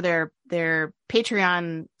they, for their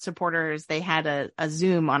Patreon supporters, they had a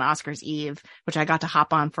Zoom on Oscars Eve, which I got to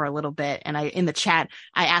hop on for a little bit. And in the chat,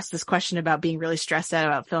 I asked this question about being really stressed out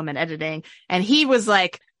about film and editing. And he was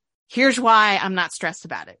like, here's why I'm not stressed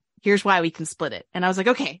about it. Here's why we can split it. And I was like,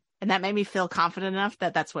 okay. And that made me feel confident enough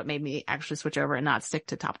that that's what made me actually switch over and not stick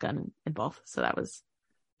to Top Gun in both. So that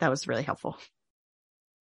was really helpful.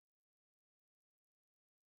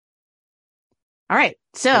 All right.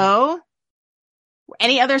 So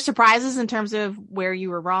any other surprises in terms of where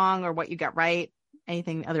you were wrong or what you got right?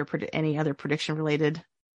 Any other prediction related?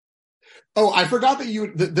 Oh, I forgot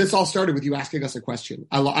that this all started with you asking us a question.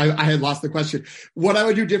 I had lost the question. What I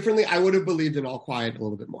would do differently, I would have believed in All Quiet a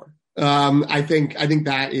little bit more. I think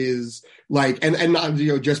that is like, and not,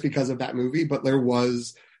 just because of that movie, but there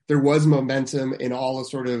was momentum in all the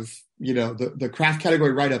sort of, the craft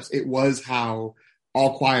category write-ups. It was how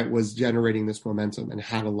All Quiet was generating this momentum and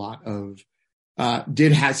had a lot of,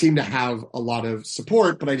 seemed to have a lot of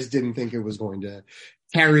support, but I just didn't think it was going to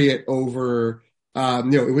carry it over.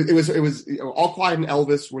 It was All Quiet and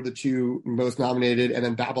Elvis were the two most nominated, and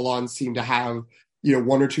then Babylon seemed to have,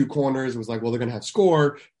 one or two corners. It was like, well, they're going to have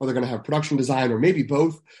score, or they're going to have production design, or maybe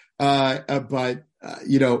both. But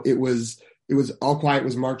it was All Quiet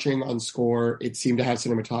was marching on score. It seemed to have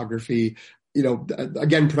cinematography.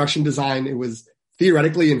 Again, production design. It was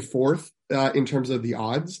theoretically in fourth in terms of the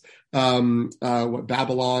odds. What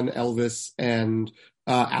Babylon, Elvis, and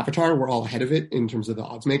Avatar were all ahead of it in terms of the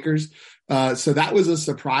odds makers. So that was a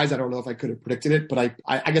surprise. I don't know if I could have predicted it, but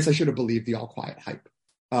I guess I should have believed the All Quiet hype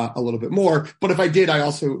a little bit more. But if I did, I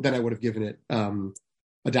would have given it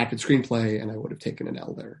adapted screenplay, and I would have taken an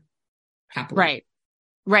L there. Happily.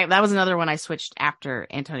 Right. That was another one I switched after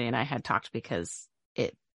Antonio and I had talked, because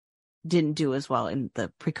it didn't do as well in the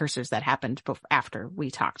precursors that happened after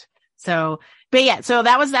we talked. So that's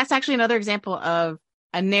actually another example of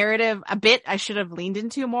a narrative, a bit I should have leaned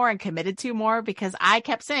into more and committed to more, because I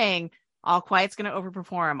kept saying All Quiet's going to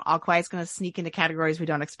overperform. All Quiet's going to sneak into categories we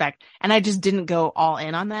don't expect. And I just didn't go all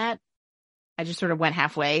in on that. I just sort of went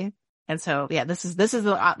halfway. And so, yeah, this is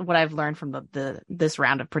what I've learned from this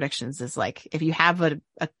round of predictions is, like, if you have a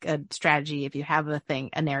strategy, if you have a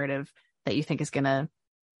narrative that you think is going to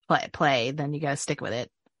play, then you got to stick with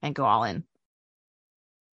it and go all in.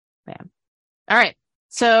 Yeah. All right.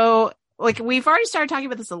 So, like, we've already started talking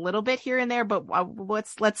about this a little bit here and there, but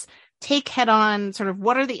let's take head on sort of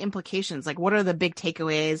what are the implications? Like, what are the big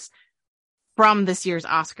takeaways from this year's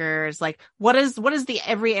Oscars? Like, what is the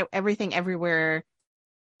everything everywhere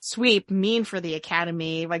sweep mean for the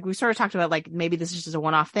Academy? Like, we sort of talked about, like, maybe this is just a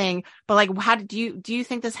one-off thing, but, like, how do you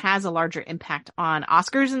think this has a larger impact on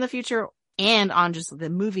Oscars in the future and on just the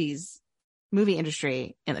movie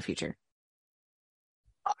industry in the future?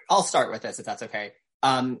 I'll start with this, if that's okay.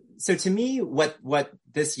 So to me, what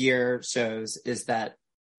this year shows is that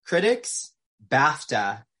critics,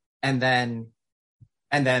 BAFTA, and then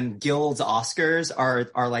Guild's Oscars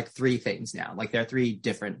are like three things now. Like, they're three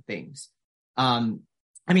different things.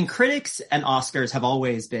 Critics and Oscars have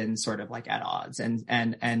always been sort of like at odds,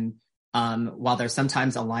 and while there's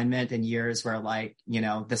sometimes alignment in years where, like,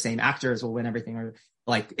 the same actors will win everything, or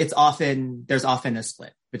like there's often a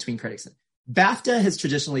split between critics. BAFTA has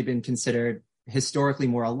traditionally been considered historically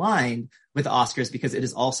more aligned with Oscars because it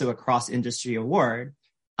is also a cross-industry award.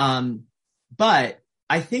 But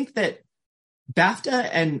I think that BAFTA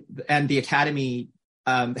and the Academy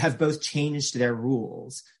have both changed their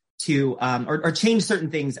rules to or changed certain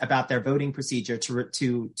things about their voting procedure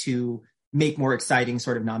to make more exciting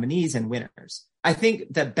sort of nominees and winners. I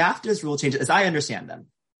think that BAFTA's rule changes, as I understand them,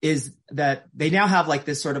 is that they now have like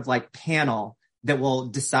this sort of like panel that will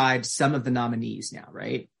decide some of the nominees now,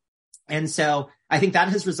 right? And so I think that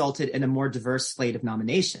has resulted in a more diverse slate of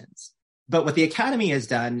nominations. But what the Academy has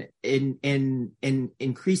done in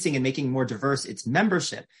increasing and making more diverse its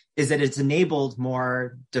membership is that it's enabled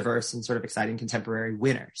more diverse and sort of exciting contemporary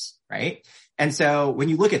winners, right? And so when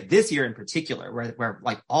you look at this year in particular, where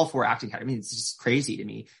like all four acting categories, it's just crazy to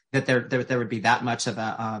me that there would be that much of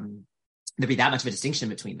a distinction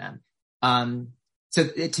between them. So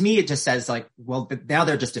to me, it just says like, well, now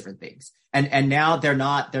they're just different things. And now they're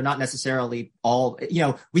not necessarily all,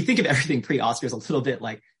 we think of everything pre-Oscars a little bit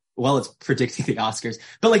like, well, it's predicting the Oscars,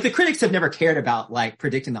 but like the critics have never cared about like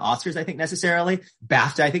predicting the Oscars, I think necessarily.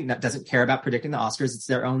 BAFTA, I think, doesn't care about predicting the Oscars. It's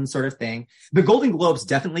their own sort of thing. The Golden Globes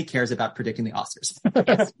definitely cares about predicting the Oscars.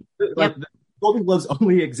 Yes. Like, the Golden Globes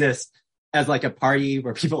only exist as like a party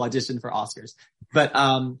where people audition for Oscars. But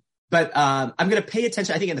I'm going to pay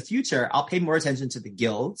attention. I think in the future, I'll pay more attention to the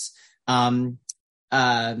guilds. And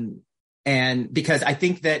because I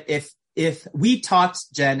think that if we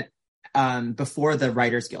talked, Jen, before the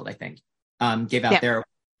Writers Guild, I think, gave out their,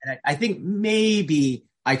 and I think maybe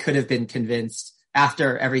I could have been convinced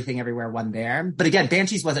after Everything Everywhere won there. But again,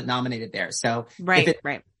 Banshees wasn't nominated there. So right.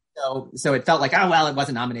 So it felt like, oh, well, it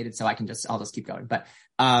wasn't nominated, so I'll just keep going. But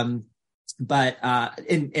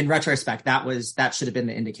in retrospect, that should have been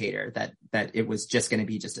the indicator that it was just going to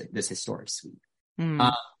be this historic sweep.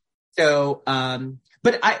 Mm.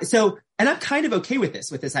 And I'm kind of okay with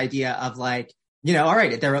this idea of like, all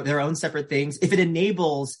right, their own separate things. If it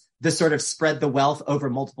enables the sort of spread the wealth over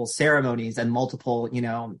multiple ceremonies and multiple,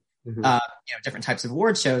 different types of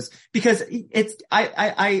award shows, because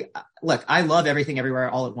I love Everything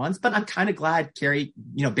Everywhere All at Once, but I'm kind of glad Barry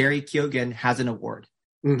Keoghan has an award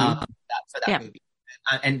for that movie,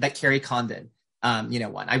 and that Carrie Condon,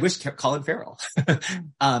 won. I wish Colin Farrell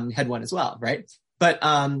had won as well, right? But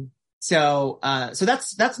so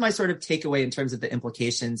that's my sort of takeaway in terms of the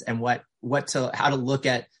implications and how to look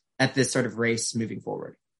at this sort of race moving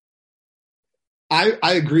forward. I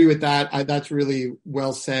agree with that. That's really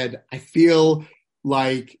well said. I feel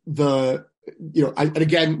like and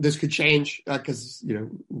again, this could change because,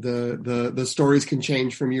 the stories can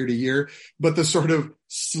change from year to year, but the sort of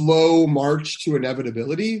slow march to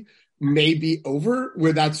inevitability may be over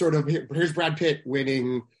with that sort of, here's Brad Pitt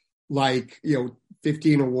winning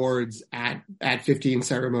 15 awards at 15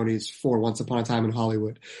 ceremonies for Once Upon a Time in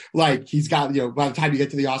Hollywood. Like he's got, by the time you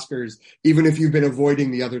get to the Oscars, even if you've been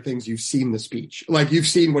avoiding the other things, you've seen the speech, like you've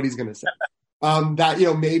seen what he's going to say. That,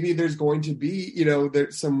 maybe there's going to be,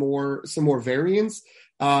 there's some more variance,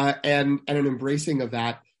 and an embracing of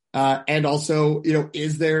that. And also,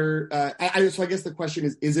 is there, so I guess the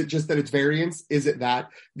question is it just that it's variance? Is it that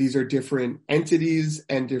these are different entities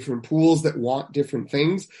and different pools that want different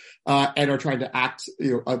things, and are trying to act,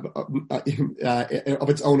 of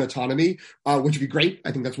its own autonomy, which would be great.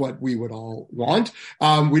 I think that's what we would all want.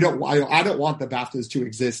 I don't want the BAFTAs to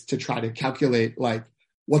exist to try to calculate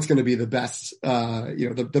what's going to be the best,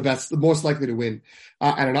 the best, the most likely to win,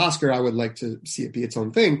 at an Oscar. I would like to see it be its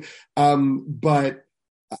own thing. But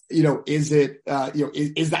is it,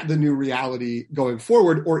 is that the new reality going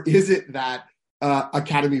forward? Or is it that,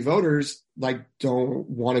 Academy voters don't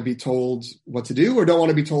want to be told what to do or don't want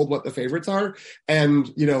to be told what the favorites are? And,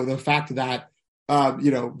 the fact that,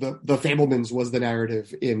 the Fabelmans was the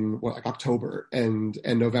narrative in October and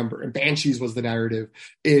November, and Banshees was the narrative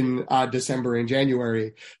in, December and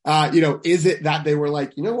January. Is it that they were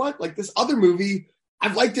like, what, this other movie,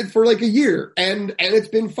 I've liked it for a year and it's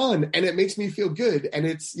been fun and it makes me feel good. And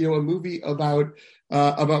it's, a movie about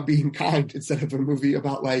being kind instead of a movie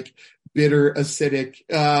about bitter, acidic,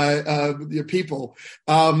 people.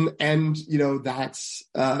 That's,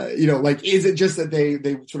 is it just that they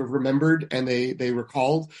sort of remembered and they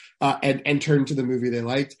recalled, and turned to the movie they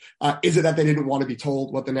liked? Is it that they didn't want to be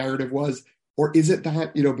told what the narrative was? Or is it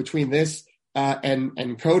that, between this,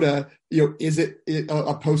 and Coda, is it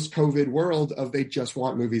a post-COVID world of they just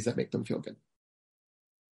want movies that make them feel good?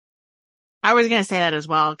 I was going to say that as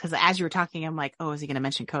well, because as you were talking, I'm like, oh, is he going to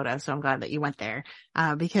mention Coda? So I'm glad that you went there.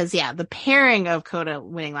 Because the pairing of Coda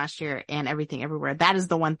winning last year and Everything Everywhere, that is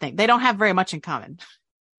the one thing. They don't have very much in common.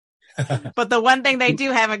 But the one thing they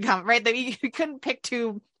do have in common, right? That you couldn't pick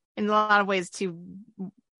two, in a lot of ways, two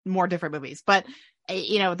more different movies. But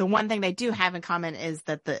the one thing they do have in common is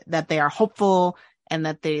that they are hopeful and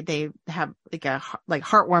that they have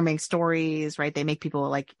heartwarming stories, right? They make people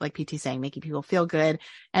like PT saying, making people feel good.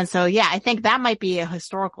 And so, I think that might be a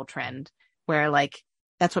historical trend where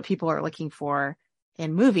that's what people are looking for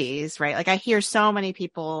in movies, right? I hear so many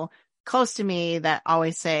people close to me that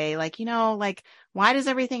always say why does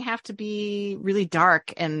everything have to be really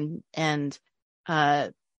dark and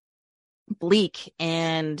bleak,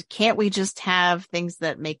 and can't we just have things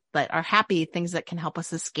that are happy, things that can help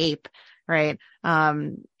us escape, right?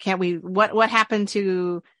 Can't we, what happened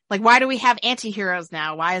to, why do we have anti-heroes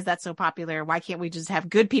now? Why is that so popular? Why can't we just have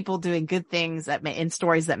good people doing good things in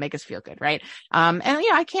stories that make us feel good, right? And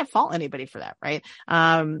I can't fault anybody for that, right?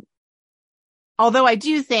 Although I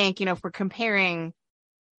do think, if we're comparing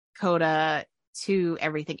Coda to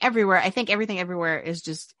Everything Everywhere, I think Everything Everywhere is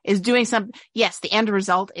doing something. Yes, the end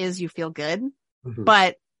result is you feel good,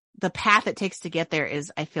 but the path it takes to get there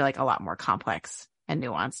is, I feel a lot more complex and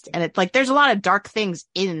nuanced. And it's there's a lot of dark things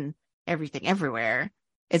in Everything Everywhere.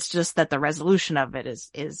 It's just that the resolution of it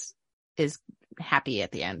is happy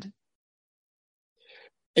at the end.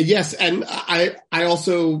 Yes, and I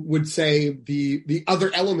also would say the other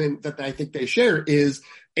element that I think they share is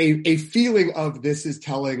a feeling of this is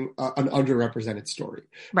telling an underrepresented story.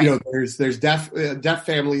 Right. You know, there's deaf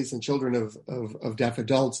families and children of deaf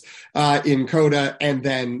adults in Coda, and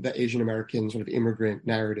then the Asian American sort of immigrant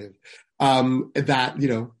narrative that, you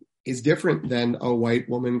know, is different than a white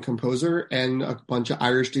woman composer and a bunch of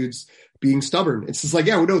Irish dudes being stubborn. It's just like,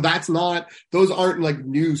 yeah, no, those aren't like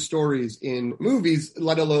new stories in movies,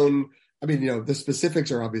 let alone, I mean, you know, the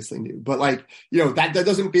specifics are obviously new, but like, you know, that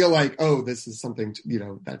doesn't feel like, oh, this is something, you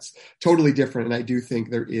know, that's totally different. And I do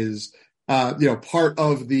think there is, you know, part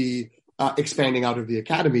of the expanding out of the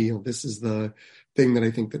Academy, you know, this is the thing that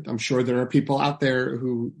I think that I'm sure there are people out there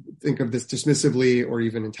who think of this dismissively or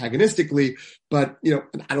even antagonistically, but, you know,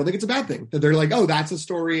 I don't think it's a bad thing that they're like, oh, that's a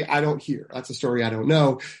story I don't hear. That's a story I don't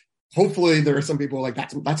know. Hopefully there are some people like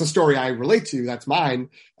that's a story I relate to. That's mine.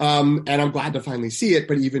 And I'm glad to finally see it.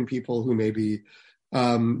 But even people who maybe,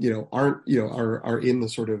 you know, aren't, you know, are in the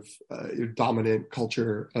sort of dominant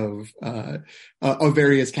culture of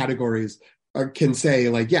various categories can say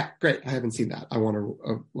like, yeah, great. I haven't seen that. I want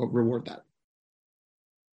to reward that.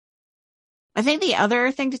 I think the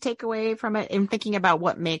other thing to take away from it in thinking about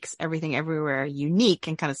what makes Everything Everywhere unique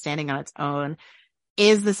and kind of standing on its own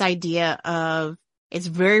is this idea of it's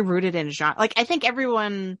very rooted in genre. Like, I think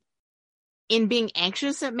everyone in being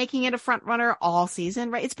anxious at making it a front runner all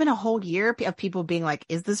season, right? It's been a whole year of people being like,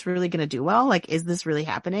 is this really going to do well? Like, is this really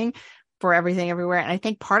happening for Everything Everywhere? And I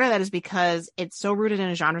think part of that is because it's so rooted in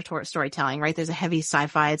a genre storytelling, right? There's a heavy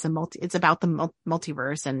sci-fi. It's about the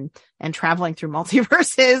multiverse and traveling through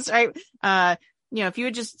multiverses, right? You know, if you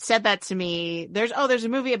had just said that to me, there's a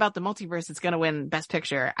movie about the multiverse that's going to win Best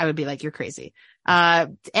Picture, I would be like, you're crazy.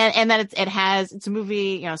 And then it's a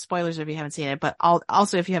movie, you know, spoilers if you haven't seen it, but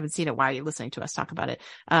also if you haven't seen it, why are you listening to us talk about it?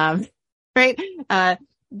 Right.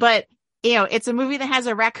 But you know, it's a movie that has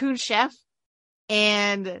a raccoon chef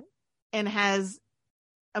and has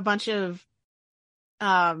a bunch of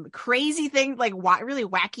crazy things, like really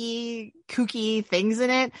wacky, kooky things in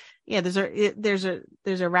it. Yeah, there's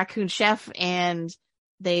a raccoon chef, and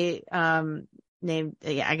they named.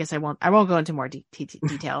 Yeah, I guess I won't go into more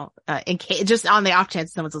detail in case, just on the off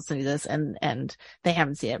chance someone's listening to this and they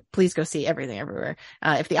haven't seen it. Please go see Everything Everywhere.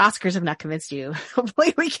 If the Oscars have not convinced you,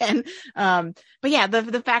 hopefully we can. But yeah,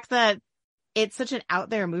 the fact that it's such an out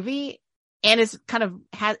there movie and is kind of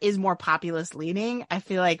is more populist leaning, I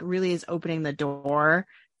feel like really is opening the door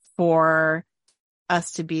for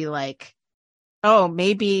us to be like, oh,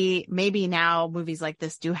 maybe now movies like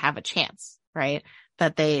this do have a chance, right?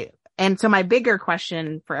 And so my bigger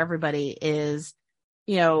question for everybody is,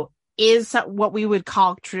 you know, is what we would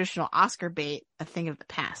call traditional Oscar bait a thing of the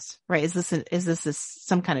past, right? Is this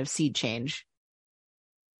some kind of seed change?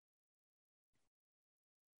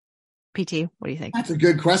 PT, what do you think? That's a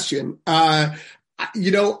good question.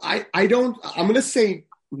 You know, I'm going to say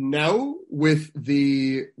no with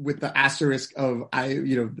the asterisk of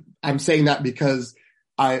I'm saying that because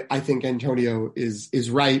I think Antonio is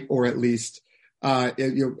right, or at least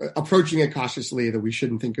approaching it cautiously, that we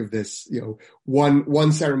shouldn't think of this, you know,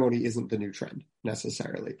 one ceremony isn't the new trend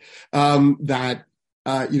necessarily. That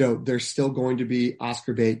you know, there's still going to be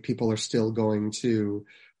Oscar bait. People are still going to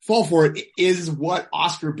fall for it. Is what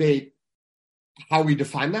Oscar bait, how we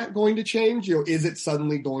define that, going to change? You know, is it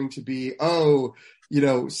suddenly going to be, oh, you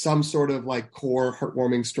know, some sort of like core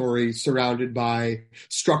heartwarming story surrounded by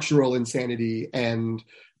structural insanity and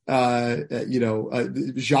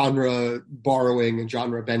genre borrowing and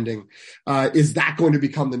genre bending? Is that going to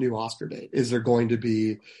become the new Oscar bait? Is there going to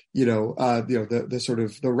be, the sort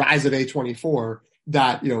of the rise of A24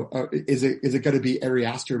 that, is it going to be Ari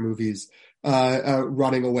Aster movies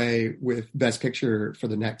running away with Best Picture for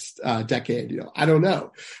the next decade? I don't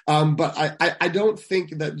know. But I don't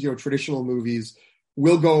think that, traditional movies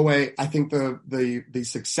will go away. I think the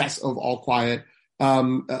success of All Quiet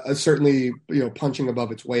certainly, punching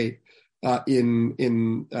above its weight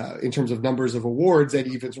in terms of numbers of awards and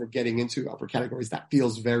even sort of getting into upper categories. That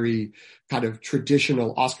feels very kind of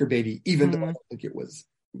traditional Oscar baity, even though I don't think it was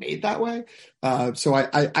made that way. So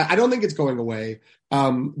I don't think it's going away,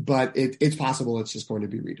 but it's possible it's just going to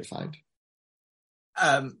be redefined.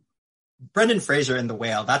 Brendan Fraser in The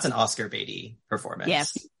Whale, that's an Oscar baity performance.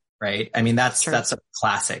 Yes. Right? I mean, that's a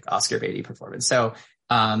classic Oscar baity performance. So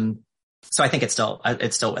I think it's still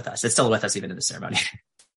with us. It's still with us even in the ceremony.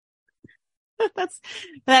 That's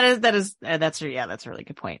a really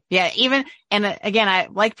good point. Yeah. Even, and again, I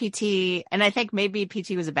like PT, and I think maybe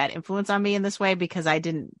PT was a bad influence on me in this way because I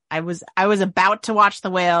was about to watch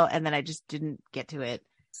The Whale and then I just didn't get to it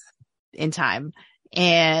in time.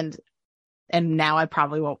 And now I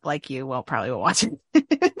probably won't, like you, probably won't watch it.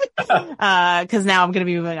 Cause now I'm going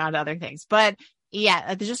to be moving on to other things. But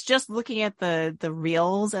yeah, just looking at the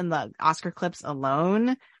reels and the Oscar clips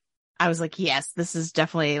alone, I was like, yes, this is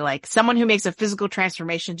definitely like someone who makes a physical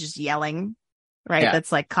transformation just yelling, right? Yeah.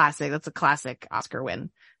 That's like classic. That's a classic Oscar win.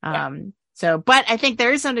 So, but I think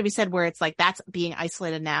there is something to be said where it's like that's being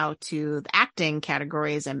isolated now to the acting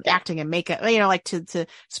categories and acting and makeup, like to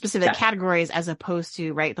specific categories as opposed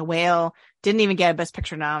to, right? The Whale didn't even get a Best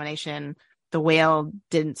Picture nomination. The Whale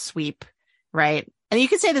didn't sweep, right? And you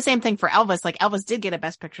could say the same thing for Elvis. Like Elvis did get a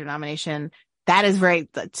Best Picture nomination. That is very,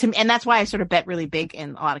 and that's why I sort of bet really big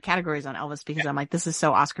in a lot of categories on Elvis, because I'm like, this is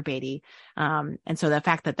so Oscar baity. And so the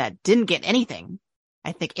fact that didn't get anything,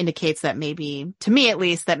 I think indicates that maybe, to me at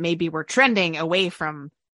least, that maybe we're trending away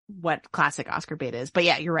from what classic Oscar bait is. But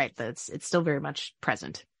yeah, you're right. It's still very much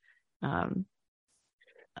present.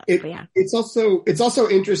 It's also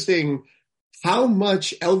interesting how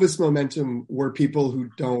much Elvis momentum were people who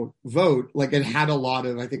don't vote. Like it had a lot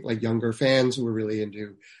of, I think, like younger fans who were really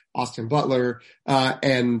into Austin Butler.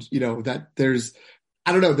 And that there's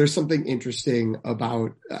something interesting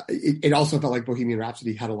about, it also felt like Bohemian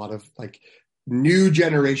Rhapsody had a lot of like new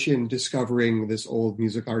generation discovering this old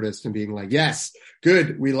music artist and being like, yes,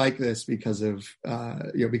 good, we like this because of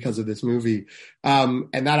this movie. And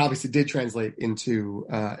that obviously did translate into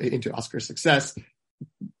Oscar success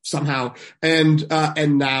somehow. And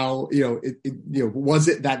now, was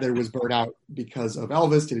it that there was burnout because of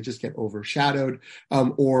Elvis? Did it just get overshadowed?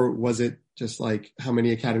 Or was it just like how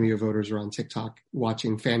many Academy of voters are on TikTok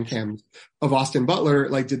watching fan cams of Austin Butler?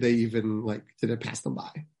 Like, did it pass them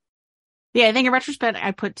by? Yeah, I think in retrospect,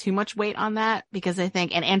 I put too much weight on that because I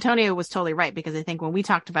think, and Antonio was totally right, because I think when we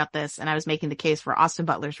talked about this and I was making the case for Austin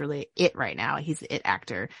Butler's really it right now, he's the it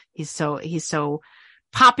actor. He's so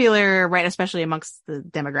popular, right? Especially amongst the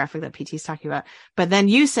demographic that PT's talking about. But then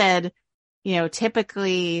you said,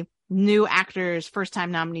 typically new actors, first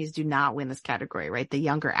time nominees do not win this category, right? The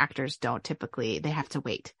younger actors don't typically, they have to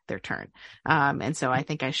wait their turn. And so I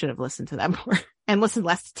think I should have listened to that more and listened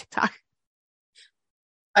less to TikTok.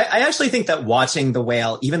 I actually think that watching The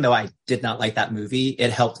Whale, even though I did not like that movie,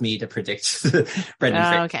 it helped me to predict Brendan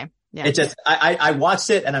Fraser. Okay. Yeah. It just, I watched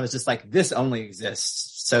it and I was just like, this only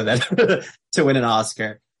exists so that to win an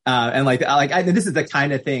Oscar. And this is the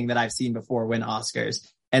kind of thing that I've seen before win Oscars.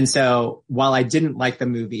 And so while I didn't like the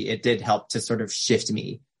movie, it did help to sort of shift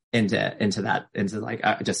me into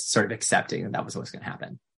just sort of accepting that was what was going to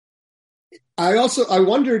happen. I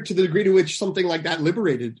wonder to the degree to which something like that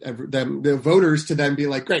liberated the voters to then be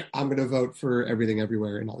like, great, I'm going to vote for Everything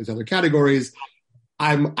Everywhere and all these other categories.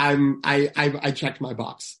 I checked my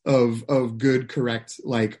box of good, correct,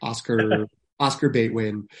 like Oscar bait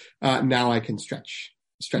win. Now I can stretch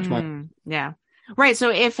my. Yeah. Right.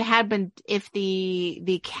 So if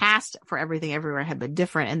the cast for Everything Everywhere had been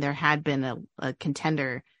different and there had been a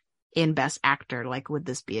contender in Best Actor, like, would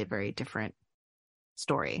this be a very different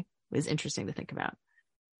story? It was interesting to think about.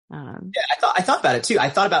 I thought about it too. I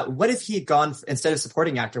thought about what if he had gone instead of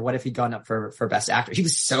supporting actor, what if he'd gone up for Best Actor? He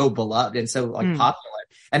was so beloved and so popular,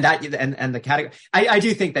 and the category. I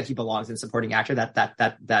do think that he belongs in supporting actor.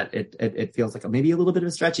 That it feels like maybe a little bit of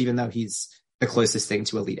a stretch, even though he's the closest thing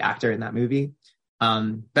to a lead actor in that movie.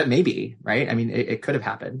 But maybe, right? I mean, it could have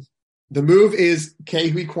happened. The move is Ke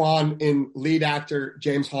Huy Quan in lead actor,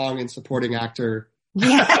 James Hong in supporting actor.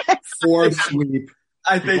 Yes. Fourth sweep.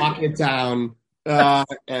 I think lock it down,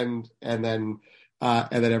 and then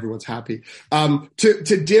everyone's happy.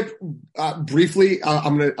 To dip briefly,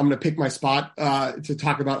 I'm gonna pick my spot to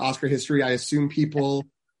talk about Oscar history. I assume people,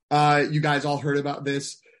 you guys all heard about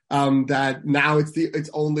this. That now it's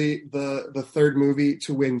only the third movie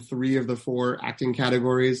to win 3 of the 4 acting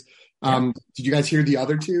categories. Did you guys hear the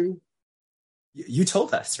other 2? You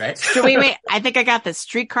told us, right? So wait. I think I got this.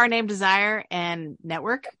 Streetcar Named Desire and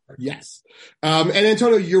Network. Yes. And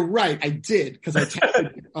Antonio, you're right. I did, because I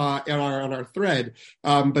texted on our thread.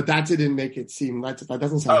 But that didn't make it seem that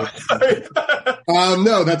doesn't sound like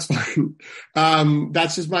no, that's fine.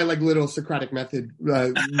 That's just my little Socratic method.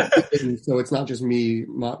 So it's not just me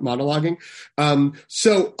monologuing.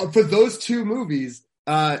 So for those 2 movies,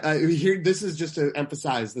 here, this is just to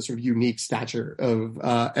emphasize the sort of unique stature of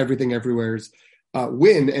Everything Everywhere's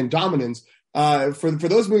win and dominance. For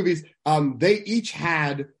those movies, they each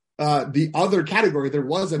had the other category. There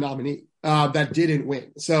was a nominee that didn't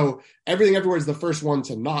win. So Everything Everywhere is the first one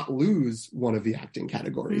to not lose one of the acting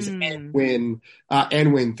categories and win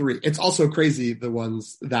 3. It's also crazy the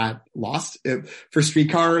ones that lost. For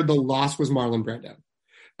Streetcar, the loss was Marlon Brando.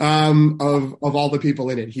 Of all the people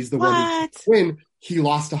in it, he's the one who win. He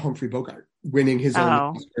lost to Humphrey Bogart, winning his own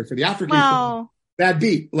Oscar for the African film. Bad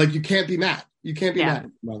beat. You can't be mad. You can't be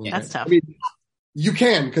mad. That's tough. I mean, You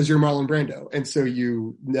can, because you're Marlon Brando, and so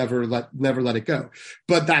you never let it go.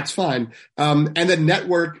 But that's fine. And then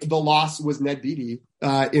Network, the loss was Ned Beatty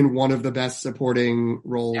in one of the best supporting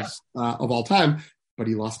roles of all time, but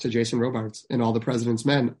he lost to Jason Robards in All the President's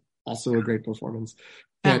Men. Also a great performance.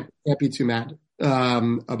 Can't be too mad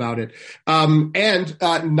about it. And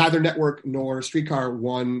neither Network nor Streetcar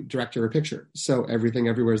won Director of Picture, so Everything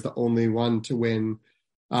Everywhere is the only one to win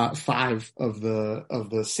 5 of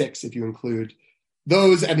the 6 if you include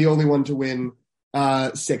those, and the only one to win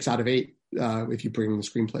 6 out of 8 if you bring the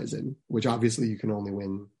screenplays in, which obviously you can only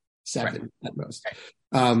win 7 at most.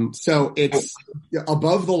 So it's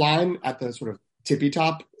above the line at the sort of tippy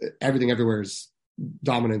top. Everything Everywhere's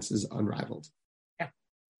dominance is unrivaled. Yeah.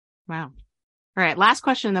 Wow. All right. Last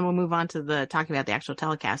question, then we'll move on to talking about the actual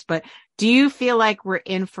telecast. But do you feel like we're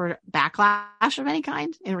in for backlash of any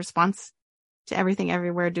kind in response to Everything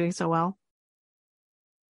Everywhere doing so well?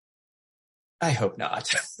 I hope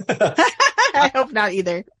not. I hope not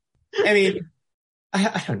either. I mean,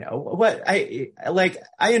 I don't know what I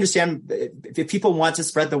understand if people want to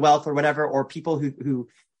spread the wealth or whatever, or people who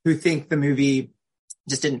think the movie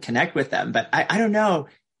just didn't connect with them. But I don't know,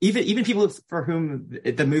 even people for whom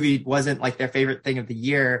the movie wasn't like their favorite thing of the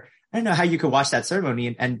year, I don't know how you could watch that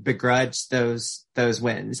ceremony and begrudge those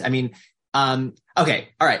wins. I mean, okay.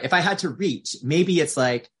 All right. If I had to reach, maybe it's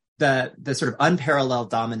like the sort of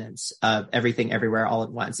unparalleled dominance of Everything Everywhere All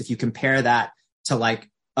at Once. If you compare that to like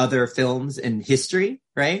other films in history,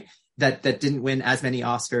 right, that didn't win as many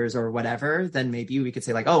Oscars or whatever, then maybe we could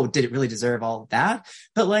say like, oh, did it really deserve all of that?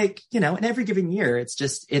 But like, you know, in every given year, it's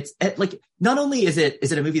like, not only is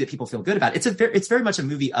it a movie that people feel good about, it's very much a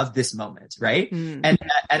movie of this moment, right? And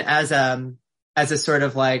as a sort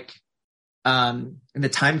of like, in the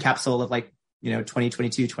time capsule of like, you know,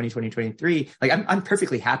 2022, 2023, like I'm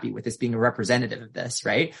perfectly happy with this being a representative of this,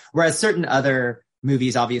 right? Whereas certain other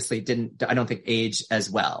movies obviously I don't think age as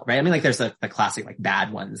well, right? I mean, like there's the classic like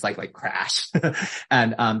bad ones like Crash.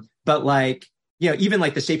 And but like, you know, even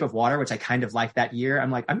like The Shape of Water, which I kind of liked that year,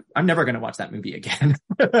 I'm like, I'm never gonna watch that movie again.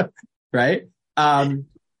 Right?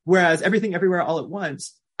 Whereas Everything Everywhere All at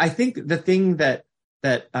Once, I think the thing that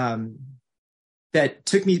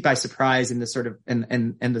took me by surprise in the sort of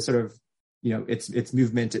and the sort of, you know, its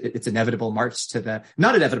movement, its inevitable march to the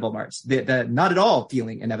not inevitable march, the not at all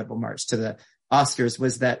feeling inevitable march to the Oscars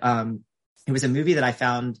was that it was a movie that I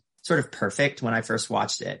found sort of perfect when I first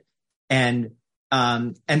watched it, and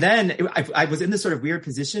then I was in this sort of weird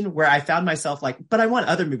position where I found myself like, but I want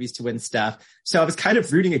other movies to win stuff, so I was kind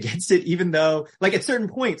of rooting against it, even though like at certain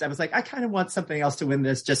points I was like, I kind of want something else to win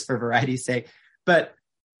this just for variety's sake. But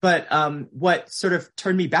what sort of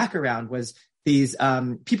turned me back around was these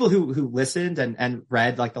people who listened and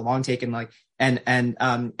read like the long take and like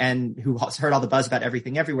and who heard all the buzz about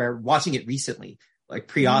Everything Everywhere, watching it recently, like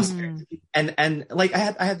pre-Oscar. And like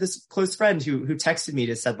I had this close friend who texted me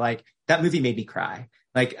to said like, that movie made me cry,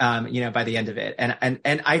 like you know, by the end of it.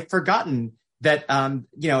 And I've forgotten that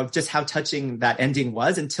you know, just how touching that ending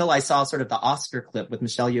was until I saw sort of the Oscar clip with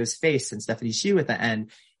Michelle Yeoh's face and Stephanie Hsu at the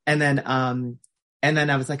end. And then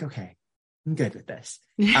I was like, okay, I'm good with this.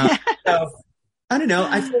 So I don't know.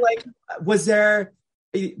 I feel like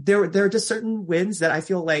there are just certain wins that I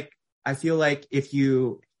feel like if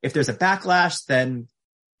there's a backlash, then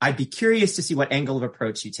I'd be curious to see what angle of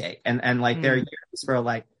approach you take. And like there are years for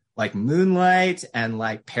like Moonlight and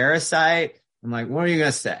like Parasite. I'm like, what are you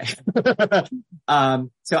gonna say?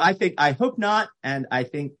 So I hope not, and I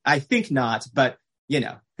think not, but you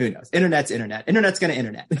know, who knows? Internet's internet. Internet's gonna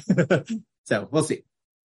internet. So we'll see.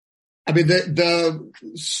 I mean, the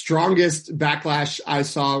strongest backlash I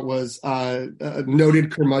saw was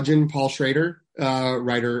noted curmudgeon Paul Schrader,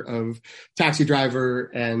 writer of Taxi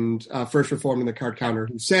Driver and First Reformed and The Card Counter,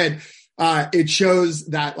 who said it shows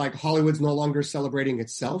that like Hollywood's no longer celebrating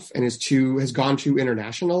itself and has gone too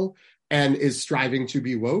international and is striving to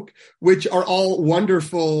be woke, which are all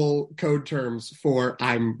wonderful code terms for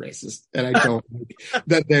I'm racist. And I don't think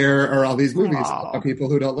that there are all these movies about people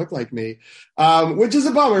who don't look like me, which is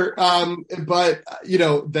a bummer. But, you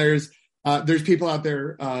know, there's people out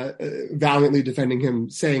there valiantly defending him,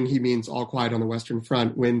 saying he means All Quiet on the Western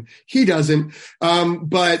Front when he doesn't.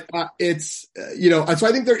 But it's, you know, so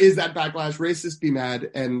I think there is that backlash. Racists be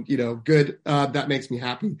mad, and, you know, good. That makes me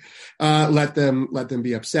happy. Let them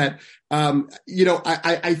be upset. You know,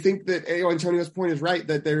 I think that Antonio's point is right,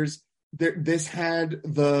 that this had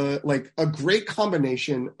a great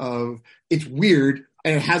combination of it's weird,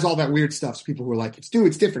 and it has all that weird stuff. So people who are like, it's new,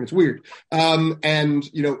 it's different, it's weird. And,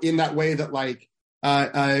 you know, in that way that like, you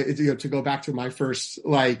know, to go back to my first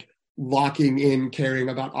like locking in caring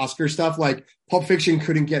about Oscar stuff. Like Pulp Fiction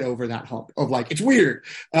couldn't get over that hump of like, it's weird.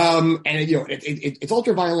 And it's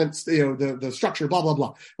ultra violence, the structure, blah, blah,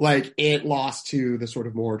 blah. Like it lost to the sort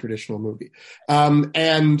of more traditional movie. So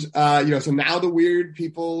now the weird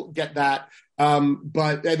people get that.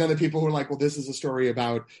 But then the people who are like, well, this is a story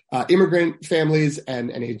about immigrant families and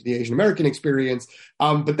the Asian American experience.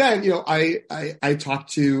 But then, I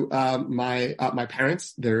talked to my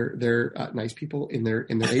parents. They're nice people in their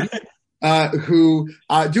 80s. Who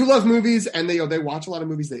do love movies, and they watch a lot of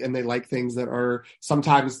movies, and they like things that are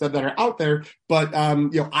sometimes that are out there. But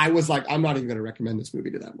I was like, I'm not even going to recommend this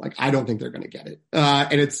movie to them. Like, I don't think they're going to get it,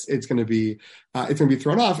 and it's going to be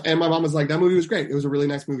thrown off. And my mom was like, that movie was great. It was a really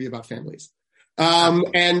nice movie about families.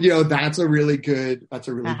 That's a really good. Good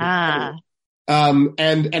story. And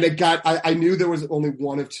it got, I knew there was only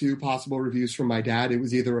one of two possible reviews from my dad. It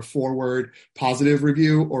was either a 4-word positive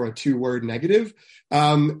review or a 2-word negative.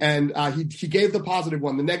 He gave the positive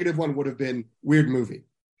one. The negative one would have been weird movie.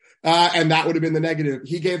 And that would have been the negative.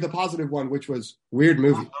 He gave the positive one, which was weird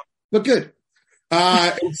movie, but good.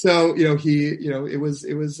 And so, I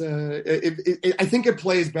think it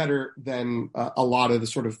plays better than a lot of the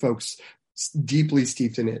sort of folks deeply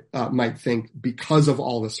steeped in it might think, because of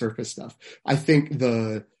all the surface stuff. I think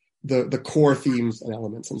the core themes and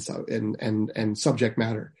elements and subject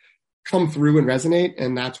matter come through and resonate,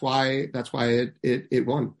 and that's why it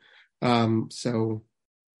won. Yeah.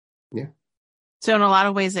 So in a lot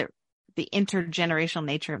of ways, the intergenerational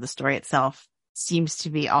nature of the story itself seems to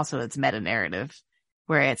be also its meta narrative,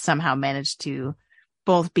 where it somehow managed to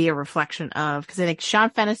both be a reflection of, because I think Sean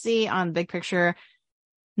Fennessy on Big Picture,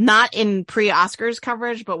 not in pre-Oscars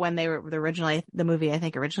coverage, but when they were the movie I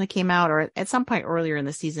think originally came out, or at some point earlier in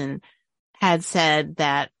the season, had said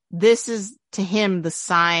that this is to him the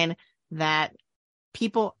sign that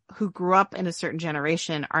people who grew up in a certain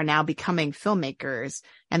generation are now becoming filmmakers,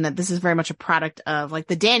 and that this is very much a product of like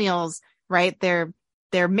the Daniels, right? They're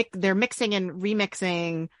mixing and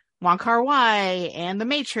remixing Wong Kar-wai and The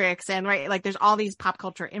Matrix, and right, like there's all these pop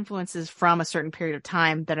culture influences from a certain period of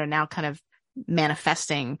time that are now kind of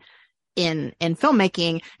manifesting in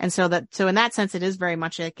filmmaking. And so in that sense, it is very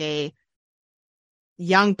much like a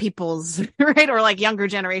young people's, right, or like younger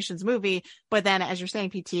generations movie. But then, as you're saying,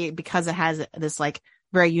 PT, because it has this like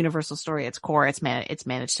very universal story at its core, it's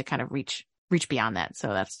managed to kind of reach beyond that. So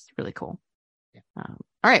that's really cool. Yeah.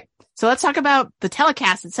 All right, so let's talk about the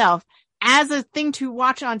telecast itself as a thing to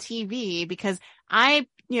watch on TV, because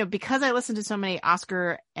because I listen to so many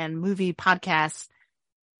Oscar and movie podcasts,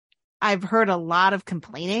 I've heard a lot of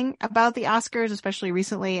complaining about the Oscars, especially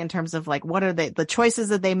recently, in terms of like, what are the choices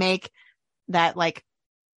that they make that like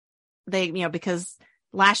because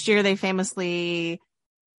last year they famously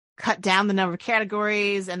cut down the number of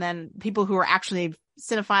categories, and then people who are actually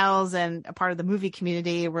cinephiles and a part of the movie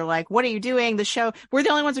community were like, what are you doing? The show, we're the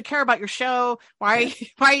only ones who care about your show. Why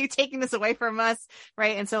are you taking this away from us?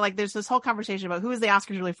 Right. And so like, there's this whole conversation about who is the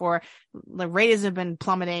Oscars really for? The ratings have been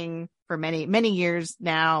plummeting for many, many years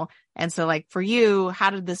now. And so like, for you, how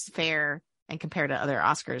did this fare and compare to other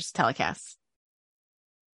Oscars telecasts?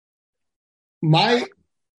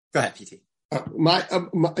 Go ahead, PT.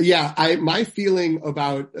 My feeling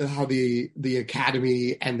about how the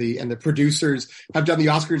Academy and the producers have done the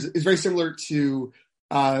Oscars is very similar to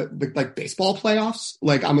like baseball playoffs.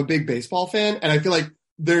 Like, I'm a big baseball fan, and I feel like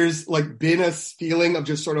there's like been a feeling of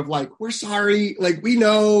just sort of like, we're sorry, like we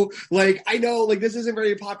know, like I know, like this isn't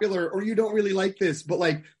very popular, or you don't really like this, but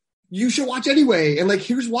like you should watch anyway, and like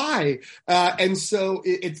here's why. And so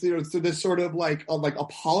it's so this sort of like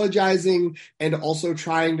apologizing and also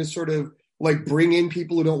trying to sort of like bring in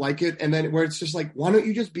people who don't like it, and then where it's just like, why don't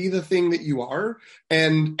you just be the thing that you are,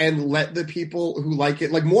 and let the people who like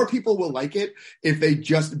it, like more people will like it if they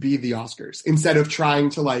just be the Oscars, instead of trying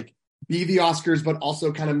to like be the Oscars but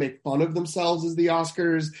also kind of make fun of themselves as the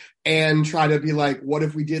Oscars, and try to be like, what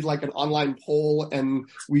if we did like an online poll and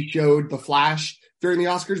we showed The Flash during the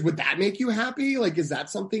Oscars? Would that make you happy? Like, is that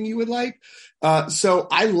something you would like? So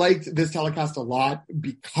I liked this telecast a lot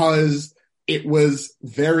because it was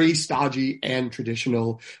very stodgy and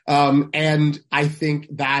traditional. And I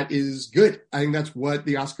think that is good. I think that's what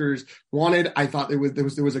the Oscars wanted. I thought there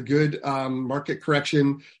was a good market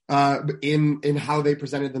correction in how they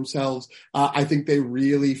presented themselves. I think they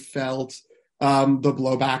really felt the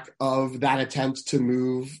blowback of that attempt to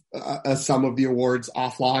move some of the awards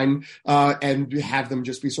offline and have them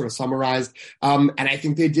just be sort of summarized. And I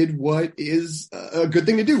think they did what is a good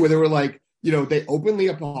thing to do, where they were like, they openly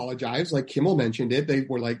apologized. Like Kimmel mentioned it. They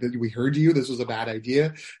were like, we heard you. This was a bad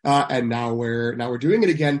idea. And now we're doing it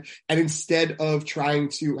again. And instead of trying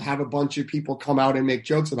to have a bunch of people come out and make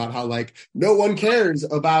jokes about how like no one cares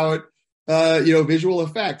about visual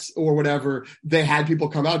effects or whatever, they had people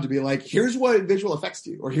come out to be like, here's what visual effects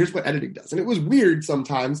do, or here's what editing does. And it was weird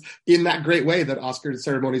sometimes, in that great way that Oscar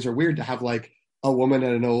ceremonies are weird, to have like a woman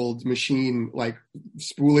and an old machine like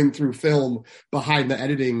spooling through film behind the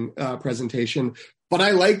editing presentation. But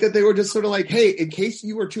I like that they were just sort of like, hey, in case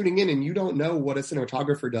you are tuning in and you don't know what a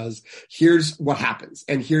cinematographer does, here's what happens.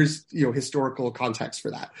 And here's, historical context for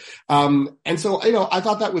that. And so, I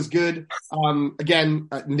thought that was good. Again,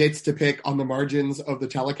 nits to pick on the margins of the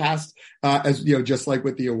telecast, as, just like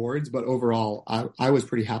with the awards. But overall, I was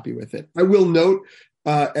pretty happy with it. I will note,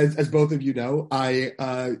 as both of you know, I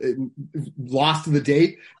lost the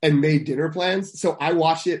date and made dinner plans. So I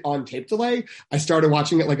watched it on tape delay. I started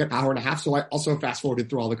watching it like an hour and a half. So I also fast forwarded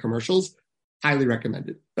through all the commercials. Highly recommend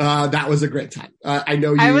it. That was a great time. I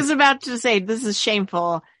know I was about to say this is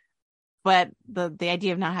shameful, but the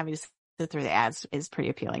idea of not having to sit through the ads is pretty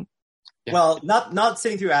appealing. Yeah. Well, not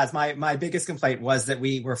sitting through ads. My biggest complaint was that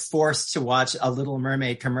we were forced to watch a Little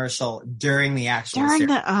Mermaid commercial during the actual series.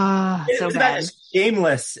 It so was bad. about as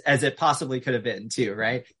shameless as it possibly could have been too,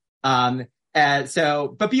 right? But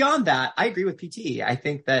beyond that, I agree with PT. I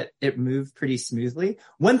think that it moved pretty smoothly.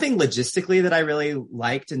 One thing logistically that I really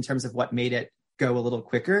liked in terms of what made it go a little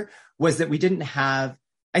quicker was that we didn't have,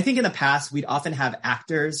 I think in the past, we'd often have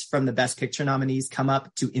actors from the Best Picture nominees come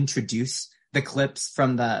up to introduce the clips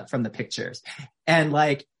from the pictures. And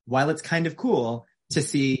like, while it's kind of cool to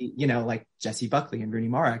see, like Jessie Buckley and Rooney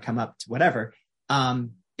Mara come up to whatever,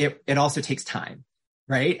 it also takes time,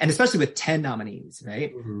 right? And especially with 10 nominees,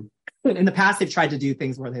 right? Mm-hmm. In the past, they've tried to do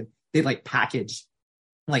things where they like package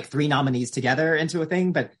like 3 nominees together into a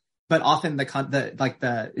thing, but often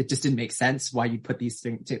it just didn't make sense why you put these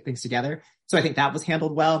things together. So I think that was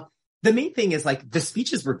handled well. The main thing is like the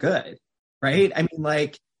speeches were good, right? I mean,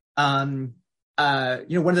 like, one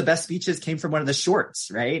of the best speeches came from one of the shorts,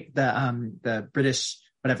 right? The British,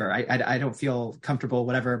 whatever. I don't feel comfortable,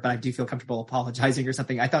 whatever, but I do feel comfortable apologizing or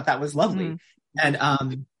something. I thought that was lovely.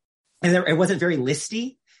 Mm-hmm. And it wasn't very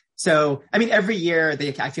listy. So, I mean, every year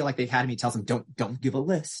I feel like the Academy tells them, don't give a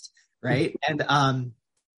list, right? Mm-hmm.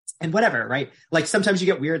 And whatever, right? Like sometimes you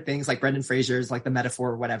get weird things like Brendan Fraser's, like the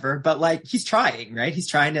metaphor or whatever, but like he's trying, right? He's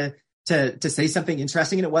trying to say something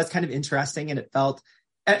interesting, and it was kind of interesting, and it felt,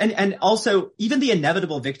 and also even the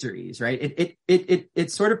inevitable victories, right?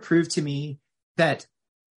 It sort of proved to me that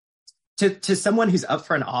to someone who's up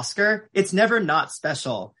for an Oscar, it's never not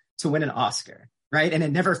special to win an Oscar, right? And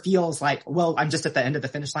it never feels like, well, I'm just at the end of the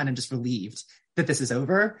finish line. I'm just relieved that this is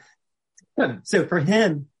over. So for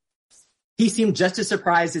him, he seemed just as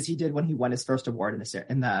surprised as he did when he won his first award in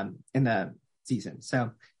the season.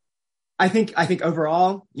 So I think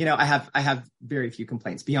overall, I have very few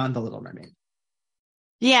complaints beyond The Little Mermaid.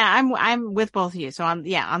 Yeah, I'm with both of you. So on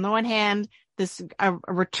the one hand, a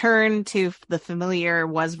return to the familiar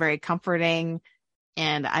was very comforting,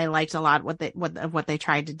 and I liked a lot what they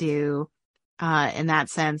tried to do in that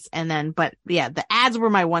sense. And then, but yeah, the ads were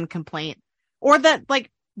my one complaint, or that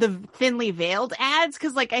like the thinly veiled ads,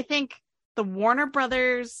 because like I think the Warner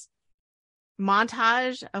Brothers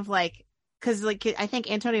montage of like, because like I think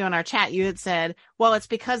Antonio in our chat you had said, well, it's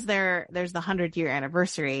because there's the 100-year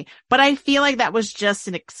anniversary, but I feel like that was just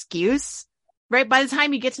an excuse, right? By the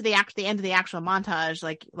time you get to the end of the actual montage,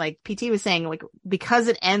 like PT was saying, like because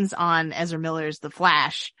it ends on Ezra Miller's The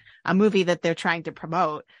Flash, a movie that they're trying to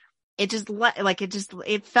promote,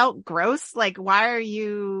 it felt gross. Like, why are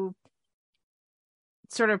you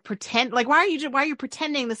sort of why are you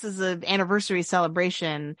pretending this is an anniversary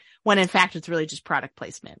celebration when in fact it's really just product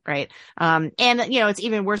placement, right? And it's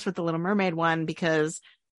even worse with the Little Mermaid one, because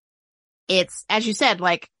it's, as you said,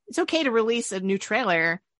 like it's okay to release a new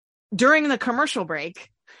trailer during the commercial break.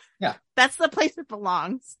 Yeah, that's the place it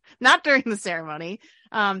belongs, not during the ceremony.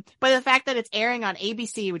 But the fact that it's airing on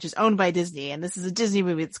ABC, which is owned by Disney, and this is a Disney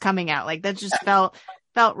movie that's coming out, like that just felt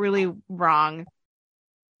really wrong.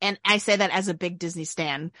 And I say that as a big Disney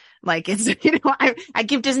stan. Like it's, I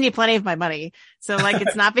give Disney plenty of my money. So like,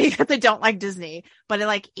 it's not because I don't like Disney, but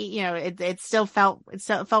it still felt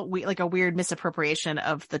like a weird misappropriation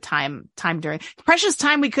of the time during the precious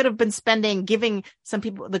time we could have been spending giving some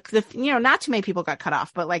people not too many people got cut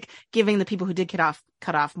off, but like giving the people who did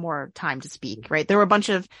cut off more time to speak, right? There were a bunch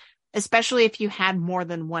of, especially if you had more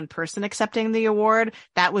than one person accepting the award,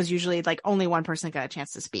 that was usually like only one person got a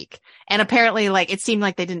chance to speak. And apparently like it seemed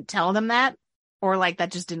like they didn't tell them that, or like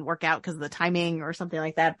that just didn't work out because of the timing or something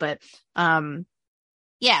like that. But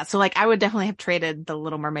Yeah, so like I would definitely have traded the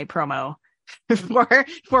Little Mermaid promo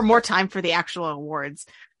for more time for the actual awards.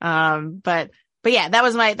 But yeah, that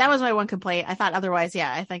was my one complaint. I thought otherwise,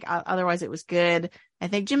 yeah, I think otherwise it was good. I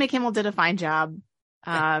think Jimmy Kimmel did a fine job.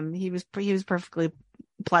 He was perfectly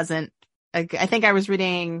pleasant. I think I was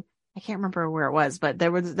reading, I can't remember where it was, but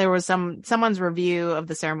there was someone's review of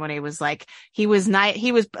the ceremony was like he was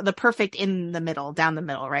the perfect in the middle, down the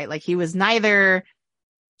middle, right? Like he was neither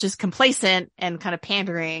just complacent and kind of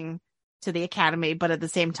pandering to the Academy, but at the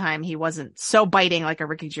same time, he wasn't so biting like a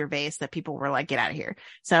Ricky Gervais that people were like, get out of here.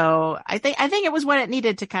 So I think it was what it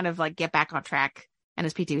needed to kind of like get back on track. And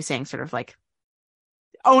as PT was saying, sort of like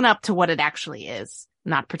own up to what it actually is,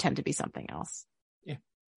 not pretend to be something else.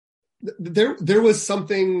 There was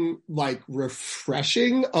something like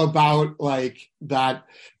refreshing about like that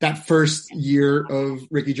first year of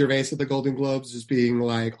Ricky Gervais at the Golden Globes, just being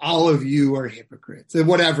like, all of you are hypocrites and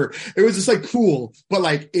whatever. It was just like cool, but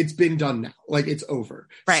like it's been done now, like it's over.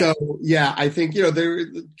 Right. So yeah, I think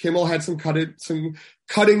Kimmel had some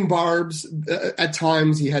cutting barbs at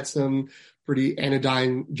times. He had some pretty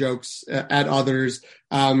anodyne jokes at others.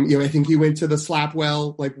 I think he went to the slap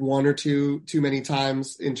well like one or two too many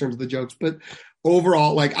times in terms of the jokes, but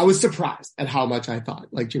overall, like I was surprised at how much I thought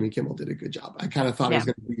like Jimmy Kimmel did a good job. I kind of thought it was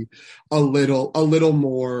going to be a little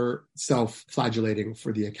more self-flagellating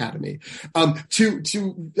for the Academy. To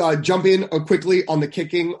jump in quickly on the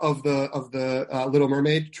kicking of the Little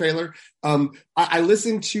Mermaid trailer. I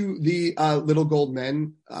listened to the Little Gold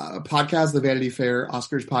Men podcast, the Vanity Fair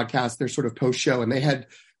Oscars podcast, their sort of post show, and they had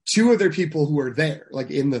two of their people who were there, like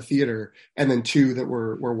in the theater, and then two that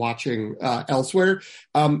were watching elsewhere.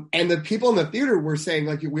 And the people in the theater were saying,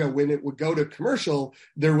 like, when it would go to commercial,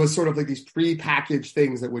 there was sort of like these pre-packaged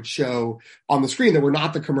things that would show on the screen that were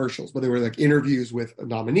not the commercials, but they were like interviews with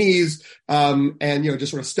nominees, and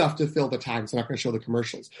just sort of stuff to fill the time. So not going to show the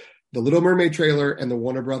commercials. The Little Mermaid trailer and the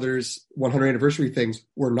Warner Brothers 100th anniversary things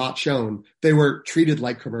were not shown. They were treated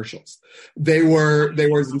like commercials. They were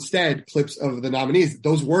instead clips of the nominees.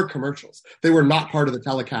 Those were commercials. They were not part of the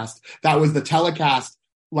telecast. That was the telecast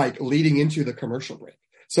like leading into the commercial break.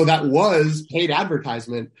 So that was paid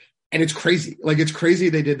advertisement, and it's crazy. Like it's crazy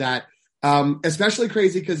they did that. Especially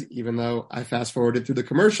crazy because even though I fast forwarded through the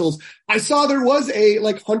commercials, I saw there was a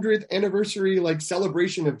like 100th anniversary like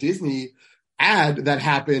celebration of Disney ad that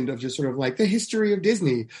happened of just sort of like the history of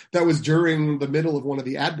Disney that was during the middle of one of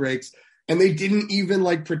the ad breaks. And they didn't even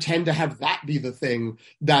like pretend to have that be the thing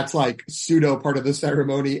that's like pseudo part of the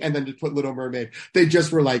ceremony and then just put Little Mermaid. They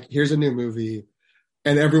just were like, here's a new movie.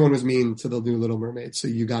 And everyone was mean to the new Little Mermaid. So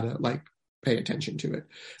you gotta like pay attention to it.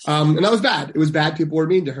 And that was bad. It was bad. People were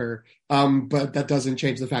mean to her. But that doesn't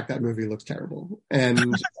change the fact that movie looks terrible.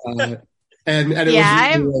 And I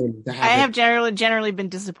have generally been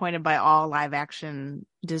disappointed by all live action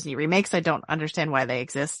Disney remakes. I don't understand why they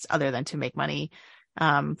exist other than to make money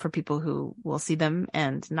for people who will see them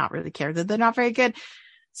and not really care that they're not very good.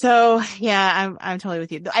 So yeah, I'm totally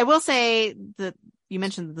with you. I will say that you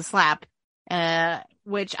mentioned the slap,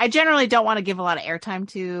 which I generally don't want to give a lot of airtime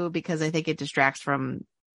to because I think it distracts from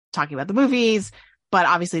talking about the movies. But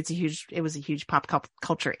obviously it was a huge pop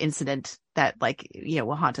culture incident that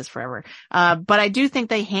will haunt us forever. But I do think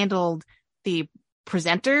they handled the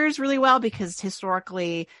presenters really well because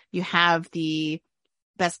historically you have the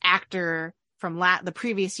best actor from the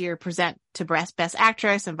previous year present to best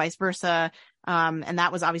actress and vice versa. And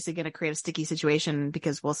that was obviously going to create a sticky situation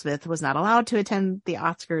because Will Smith was not allowed to attend the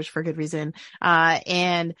Oscars for good reason.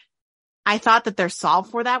 And I thought that their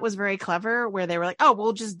solve for that was very clever, where they were like, "Oh,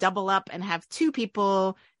 we'll just double up and have two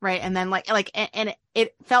people, right?" And then and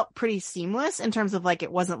it felt pretty seamless in terms of like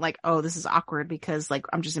it wasn't like, "Oh, this is awkward," because like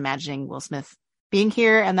I'm just imagining Will Smith being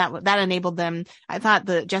here, and that enabled them. I thought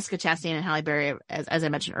the Jessica Chastain and Halle Berry, as I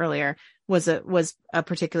mentioned earlier, was a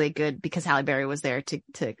particularly good because Halle Berry was there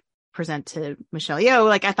to present to Michelle Yeoh.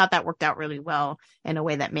 Like I thought that worked out really well in a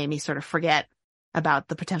way that made me sort of forget about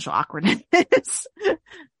the potential awkwardness.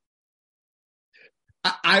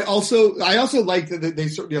 I also like that they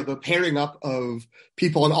sort of, the pairing up of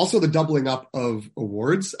people and also the doubling up of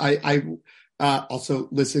awards. I also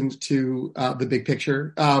listened to the Big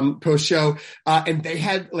Picture post show, and they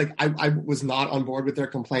had I was not on board with their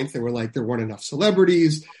complaints. They were like there weren't enough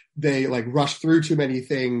celebrities. They like rushed through too many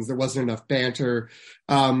things. There wasn't enough banter,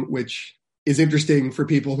 which is interesting for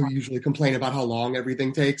people who usually complain about how long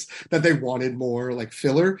everything takes, that they wanted more like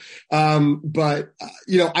filler. But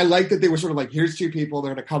I like that they were sort of like, here's two people,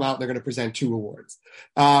 they're going to come out, they're going to present two awards.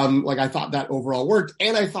 I thought that overall worked.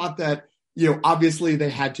 And I thought that obviously they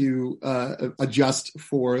had to adjust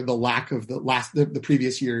for the lack of the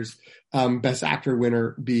previous year's Best Actor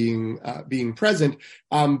winner being present.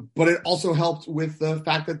 But it also helped with the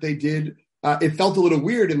fact that they did. It felt a little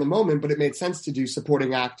weird in the moment, but it made sense to do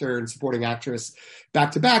supporting actor and supporting actress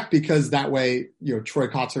back to back, because that way, Troy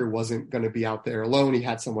Kotsur wasn't going to be out there alone. He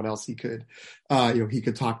had someone else he could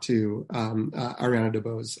talk to, Ariana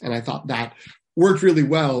DeBose. And I thought that worked really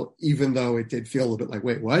well, even though it did feel a little bit like,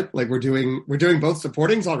 wait, what? Like we're doing both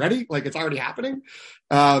supportings already? Like it's already happening.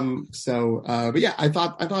 But yeah, I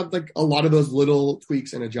thought like a lot of those little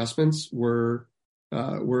tweaks and adjustments were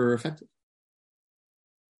effective.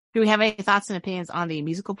 Do we have any thoughts and opinions on the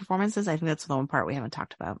musical performances? I think that's the one part we haven't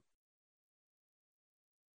talked about.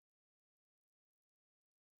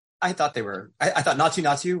 I thought I thought Natu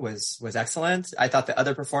Natu was excellent. I thought the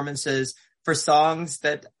other performances for songs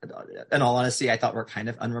that, in all honesty, I thought were kind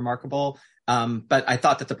of unremarkable. But I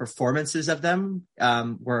thought that the performances of them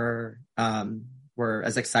were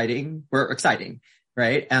exciting,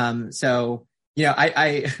 right? So,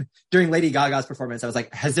 I during Lady Gaga's performance, I was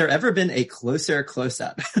like, has there ever been a closer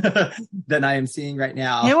close-up than I am seeing right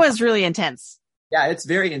now? It was really intense. Yeah, it's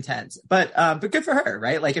very intense, but good for her,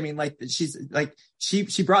 right? Like, I mean, like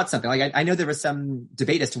she brought something. Like, I know there was some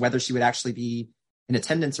debate as to whether she would actually be in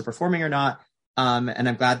attendance or performing or not. And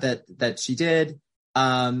I'm glad that she did.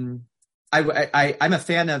 I'm a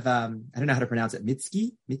fan of, I don't know how to pronounce it,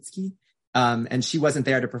 Mitski. And she wasn't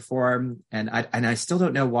there to perform. And I still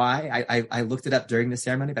don't know why. I looked it up during the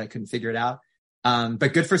ceremony, but I couldn't figure it out.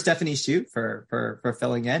 But good for Stephanie Shute for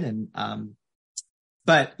filling in. And,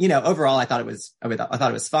 but overall, I thought it was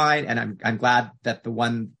fine. And I'm glad that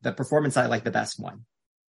the performance I liked the best one.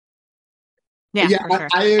 Yeah, for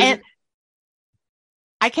sure.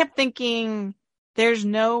 I kept thinking there's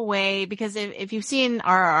no way, because if you've seen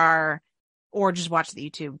RRR or just watch the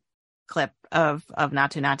YouTube clip of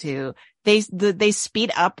Natu Natu, they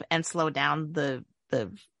speed up and slow down the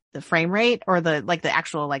frame rate, or the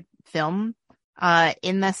actual film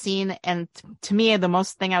in the scene. And to me,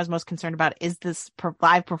 the thing I was most concerned about is this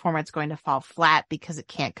live performance going to fall flat because it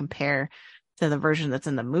can't compare to the version that's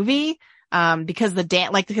in the movie. Because the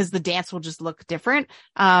dance will just look different.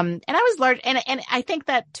 And I was large, and I think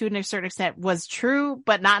that to a certain extent was true,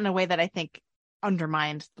 but not in a way that I think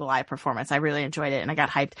undermined the live performance. I really enjoyed it and I got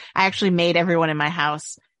hyped. I actually made everyone in my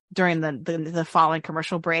house during the following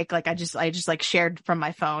commercial break. Like I just shared from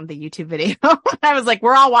my phone the YouTube video. I was like,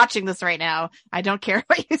 we're all watching this right now. I don't care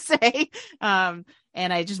what you say.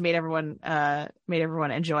 And I just made everyone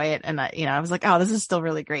enjoy it. And I was like, oh, this is still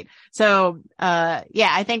really great. So,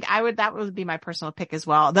 I think that would be my personal pick as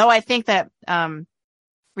well. Though I think that,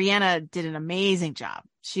 Rihanna did an amazing job.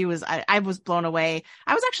 I was blown away.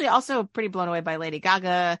 I was actually also pretty blown away by Lady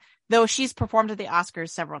Gaga, though she's performed at the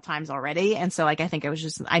Oscars several times already. And so I think it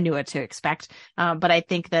was I knew what to expect. But I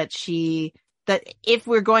think that if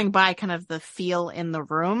we're going by kind of the feel in the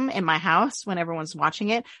room in my house when everyone's watching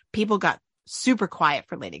it, people got super quiet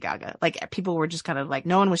for Lady Gaga. Like people were just kind of like,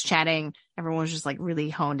 no one was chatting. Everyone was just like really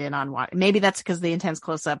honed in on what, maybe that's because the intense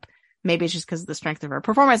close up. Maybe it's just because of the strength of her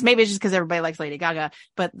performance. Maybe it's just because everybody likes Lady Gaga,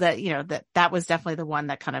 but that was definitely the one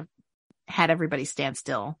that kind of had everybody stand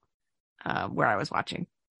still, where I was watching.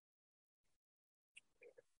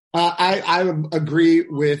 I agree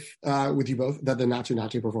with you both that the Natu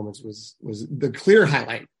Natu performance was the clear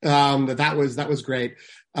highlight. That was great.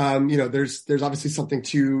 There's obviously something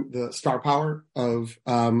to the star power of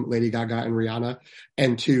Lady Gaga and Rihanna,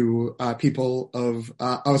 and to people of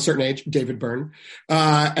a certain age, David Byrne,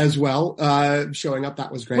 as well, showing up.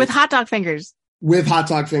 That was great. With hot dog fingers.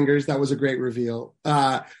 That was a great reveal.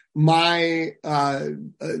 My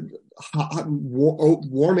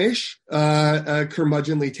warmish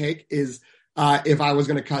curmudgeonly take is if I was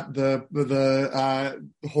going to cut the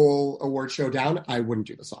whole award show down, I wouldn't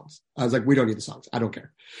do the songs. I was like, we don't need the songs. I don't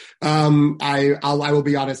care. I will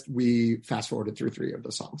be honest. We fast forwarded through 3 of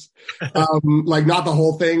the songs, like not the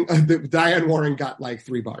whole thing. Diane Warren got like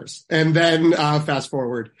 3 bars, and then fast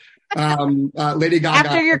forward. Lady Gaga.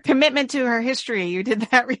 After your commitment to her history, you did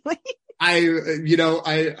that really? I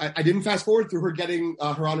didn't fast forward through her getting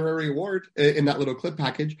her honorary award in that little clip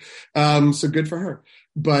package. So good for her.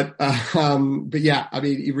 But yeah, I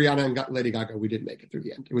mean, Rihanna and Lady Gaga, we didn't make it through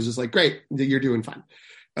the end. It was just like, great, you're doing fine.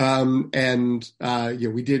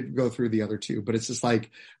 We did go through the other 2, but it's just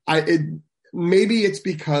like, maybe it's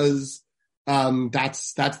because,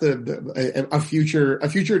 that's a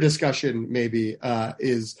future discussion maybe,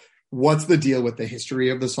 is what's the deal with the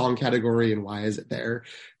history of the song category and why is it there?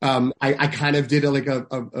 I kind of did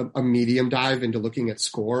a medium dive into looking at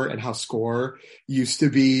score and how score used to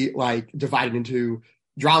be like divided into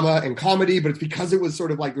drama and comedy, but it's because it was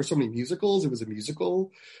sort of like there's so many musicals. It was a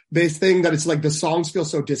musical based thing that it's like the songs feel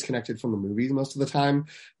so disconnected from the movies most of the time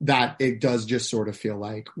that it does just sort of feel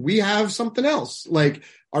like we have something else. Like,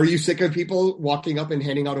 are you sick of people walking up and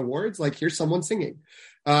handing out awards? Like, here's someone singing.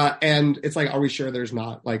 And it's like, are we sure there's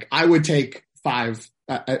not? Like, I would take 5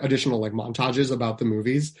 additional like montages about the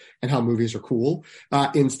movies and how movies are cool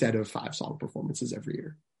instead of 5 song performances every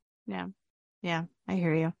year. Yeah, I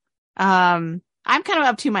hear you. I'm kind of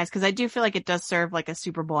of two minds because I do feel like it does serve like a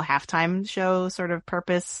Super Bowl halftime show sort of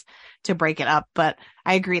purpose to break it up. But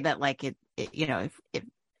I agree that like it you know,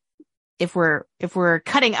 if we're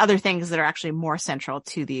cutting other things that are actually more central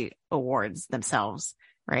to the awards themselves,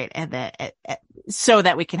 right, and that so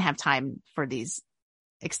that we can have time for these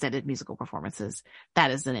extended musical performances,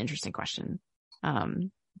 that is an interesting question.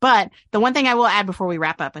 But the one thing I will add before we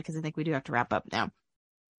wrap up, because I think we do have to wrap up now,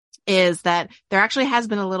 is that there actually has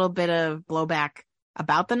been a little bit of blowback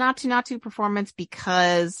about the Naatu Naatu performance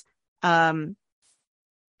because, and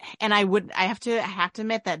I have to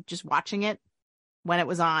admit that just watching it when it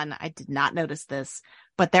was on, I did not notice this,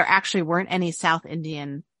 but there actually weren't any South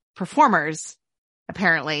Indian performers,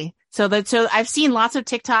 apparently. So I've seen lots of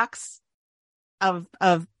TikToks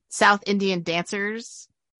of South Indian dancers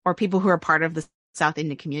or people who are part of the South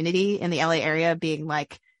Indian community in the LA area being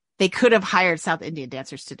like, they could have hired South Indian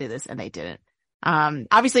dancers to do this and they didn't.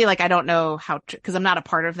 Obviously, like, I don't know how, cause I'm not a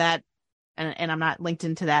part of that and I'm not linked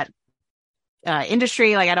into that,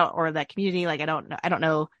 industry. Like or that community. Like, I don't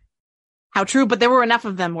know how true, but there were enough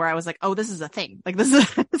of them where I was like, oh, this is a thing. Like this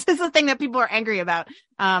is a thing that people are angry about.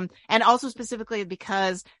 And also specifically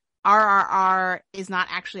because RRR is not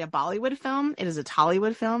actually a Bollywood film. It is a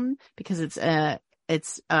Tollywood film because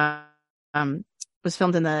was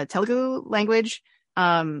filmed in the Telugu language.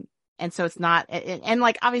 And so it's not, and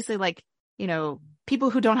like, obviously, like, you know, people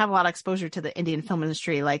who don't have a lot of exposure to the Indian film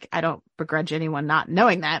industry, like, I don't begrudge anyone not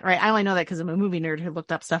knowing that, right? I only know that because I'm a movie nerd who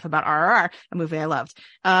looked up stuff about RRR, a movie I loved.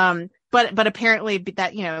 But apparently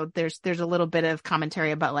that, you know, there's a little bit of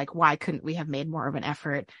commentary about like, why couldn't we have made more of an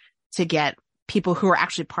effort to get people who are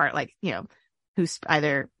actually part, like, you know, who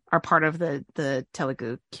either are part of the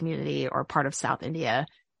Telugu community or part of South India,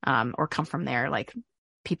 or come from there, like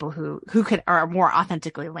people who are more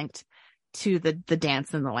authentically linked to the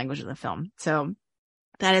dance and the language of the film. So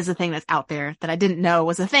that is a thing that's out there that I didn't know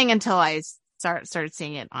was a thing until I started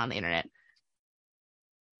seeing it on the internet.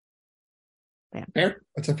 Yeah. Fair.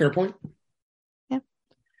 That's a fair point. Yeah.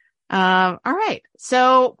 All right.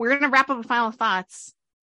 So we're going to wrap up with final thoughts.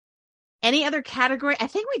 Any other category? I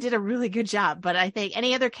think we did a really good job, but I think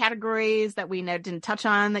any other categories that we didn't touch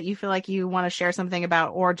on that you feel like you want to share something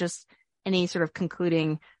about, or just any sort of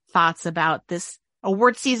concluding thoughts about this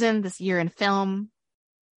award season, this year in film?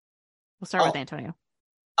 We'll start with Antonio.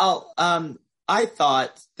 I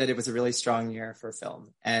thought that it was a really strong year for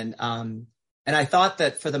film. And I thought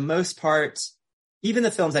that for the most part, even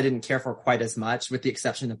the films I didn't care for quite as much, with the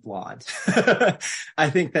exception of Blonde,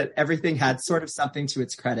 I think that everything had sort of something to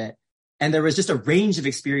its credit. And there was just a range of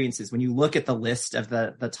experiences when you look at the list of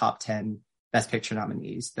the top 10 Best Picture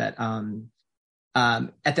nominees that,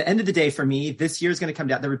 at the end of the day, for me, this year is going to come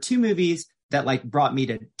down. There were 2 movies that like brought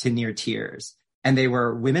me to near tears, and they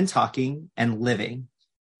were Women Talking and Living.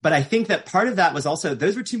 But I think that part of that was also,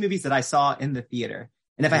 those were 2 movies that I saw in the theater.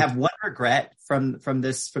 And if I have one regret from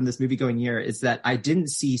this movie going year, is that I didn't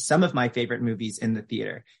see some of my favorite movies in the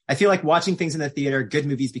theater. I feel like watching things in the theater, good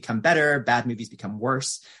movies become better, bad movies become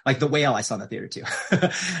worse. Like The Whale I saw in the theater too.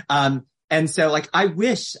 And so like, I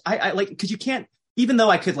wish I like, cause you can't, even though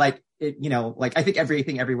I could like, it, you know, like I think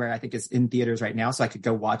Everything Everywhere I think is in theaters right now, so I could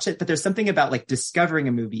go watch it. But there's something about like discovering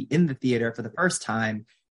a movie in the theater for the first time.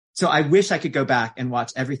 So I wish I could go back and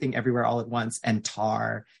watch Everything Everywhere All at Once and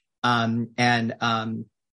Tar, and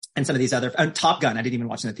some of these other, Top Gun, I didn't even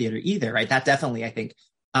watch in the theater either, right? That definitely, I think,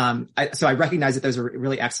 so I recognize that those are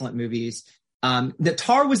really excellent movies. The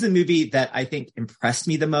Tar was the movie that I think impressed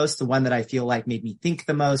me the most, the one that I feel like made me think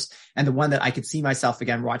the most, and the one that I could see myself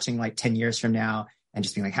again watching like 10 years from now and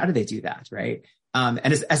just being like, how did they do that, right? And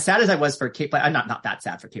as sad as I was for Kate Blanchett, not that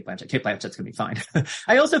sad for Kate Blanchett. Kate Blanchett's gonna be fine.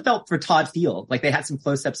 I also felt for Todd Field, like they had some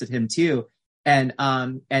close-ups of him too. And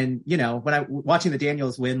you know, when I watching the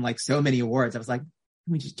Daniels win like so many awards, I was like,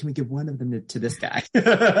 can we give one of them to this guy?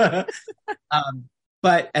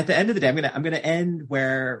 But at the end of the day, I'm gonna end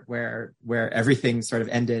where everything sort of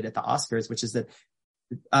ended at the Oscars, which is that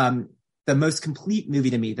the most complete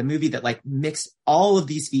movie to me, the movie that like mixed all of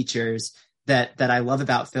these features that I love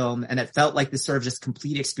about film, and it felt like this sort of just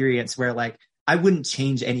complete experience where like I wouldn't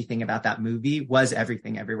change anything about that movie, was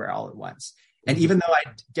Everything Everywhere All at Once. And even though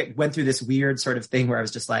I went through this weird sort of thing where I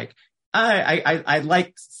was just like, I'd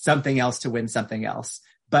like something else to win something else.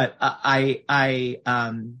 But at the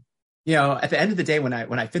end of the day, when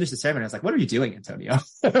I finished the ceremony, I was like, what are you doing, Antonio?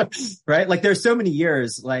 Right? Like, there's so many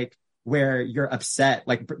years, like, where you're upset,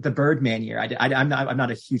 like the Birdman year. I'm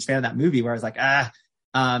not a huge fan of that movie, where I was like,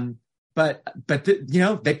 but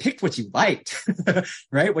they picked what you liked,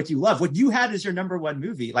 right? What you love, what you had as your number one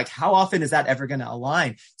movie. Like, how often is that ever going to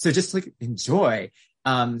align? So just like enjoy.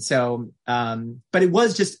 But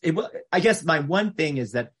I guess my one thing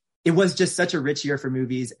is that it was just such a rich year for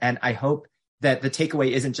movies. And I hope that the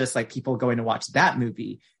takeaway isn't just like people going to watch that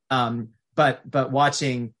movie, but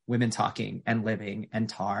watching Women Talking and Living and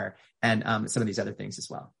Tar and some of these other things as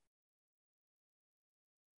well.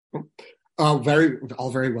 All very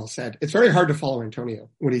well said. It's very hard to follow Antonio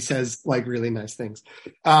when he says like really nice things.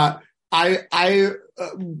 What I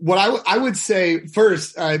would say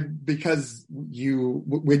first, because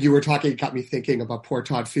when you were talking, it got me thinking about poor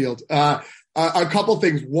Todd Field. A couple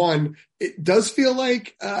things. One, it does feel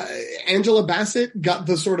like Angela Bassett got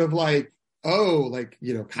the sort of like,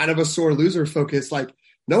 kind of a sore loser focus. Like,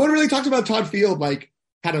 no one really talked about Todd Field, like,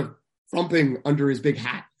 kind of frumping under his big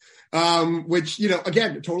hat. Which,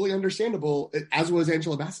 again, totally understandable, as was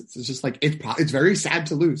Angela Bassett's. It's just like, it's very sad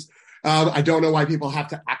to lose. I don't know why people have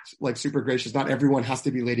to act like super gracious. Not everyone has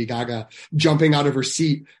to be Lady Gaga jumping out of her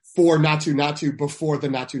seat for Naatu before the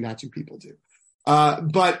Naatu people do.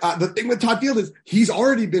 But the thing with Todd Field is he's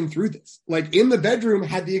already been through this. Like, In the Bedroom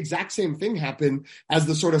had the exact same thing happen as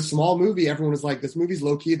the sort of small movie. Everyone was like, this movie's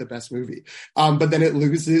low key the best movie. But then it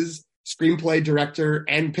loses screenplay, director,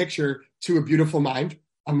 and picture to A Beautiful Mind,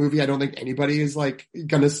 a movie I don't think anybody is like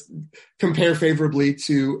going to compare favorably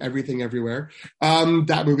to Everything Everywhere.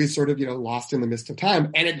 That movie sort of, lost in the mist of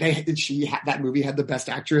time. And that movie had the best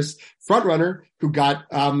actress frontrunner, who got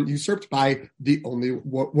usurped by the only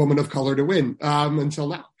woman of color to win until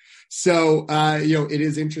now. So, it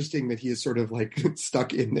is interesting that he is sort of like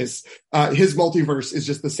stuck in this. His multiverse is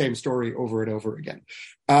just the same story over and over again.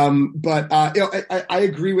 I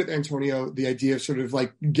agree with Antonio. The idea of sort of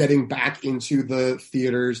like getting back into the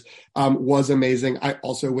theaters was amazing. I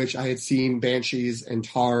also wish I had seen Banshees and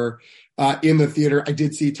Tar in the theater. I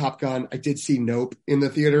did see Top Gun. I did see Nope in the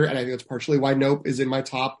theater. And I think that's partially why Nope is in my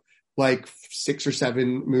top like 6 or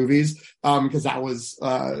 7 movies, because that is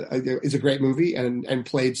a great movie and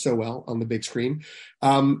played so well on the big screen.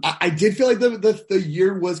 I did feel like the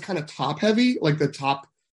year was kind of top heavy, like the top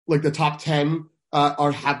 10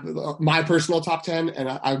 have my personal top 10. And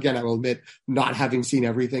I will admit, not having seen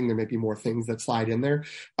everything, there may be more things that slide in there.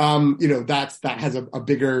 That has a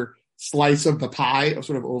bigger slice of the pie of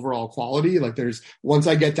sort of overall quality. Like, once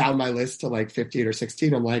I get down my list to like 15 or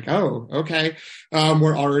 16, I'm like, oh, okay.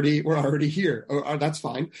 We're already here. That's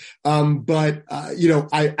fine.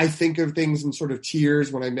 I think of things in sort of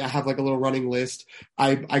tiers when I have like a little running list.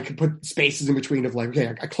 I could put spaces in between of like,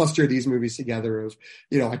 okay, I cluster these movies together of,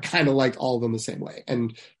 I kind of like all of them the same way.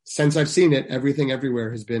 And since I've seen it, Everything Everywhere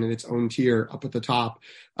has been in its own tier up at the top.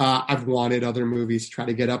 I've wanted other movies to try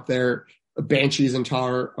to get up there. Banshees and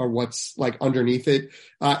Tar are what's like underneath it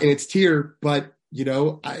in its tier, but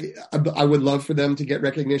I would love for them to get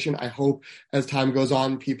recognition. I hope as time goes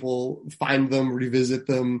on, people find them, revisit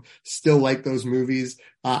them, still like those movies.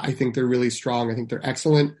 I think they're really strong. I think they're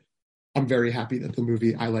excellent. I'm very happy that the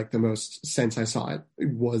movie I like the most since I saw it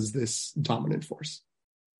was this dominant force.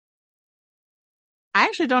 I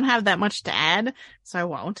actually don't have that much to add, so I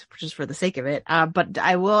won't, just for the sake of it. But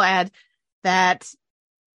I will add that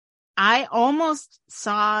I almost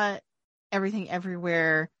saw Everything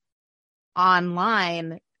Everywhere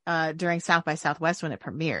online during South by Southwest when it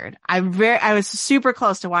premiered. I was super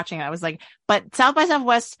close to watching it. I was like, but South by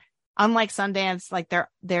Southwest, unlike Sundance, like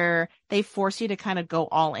they force you to kind of go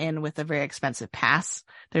all in with a very expensive pass.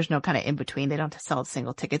 There's no kind of in between. They don't sell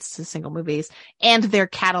single tickets to single movies, and their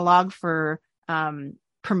catalog for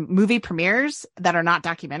movie premieres that are not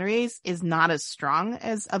documentaries is not as strong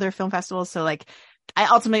as other film festivals. So like, I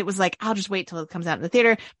ultimately was like, I'll just wait till it comes out in the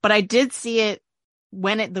theater. But I did see it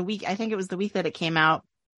I think it was the week that it came out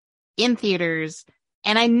in theaters.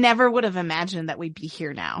 And I never would have imagined that we'd be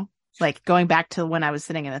here now. Like, going back to when I was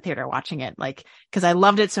sitting in the theater watching it, like, cause I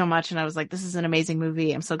loved it so much. And I was like, this is an amazing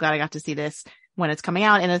movie. I'm so glad I got to see this when it's coming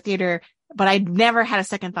out in a theater, but I never had a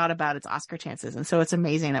second thought about its Oscar chances. And so it's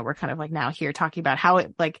amazing that we're kind of like now here talking about how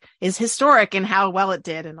it like is historic and how well it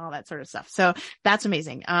did and all that sort of stuff. So that's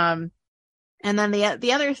amazing. And then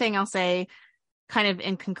the other thing I'll say kind of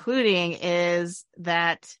in concluding is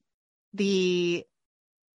that the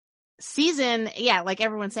season, like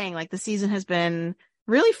everyone's saying, like the season has been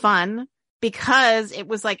really fun because it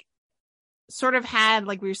was like sort of had,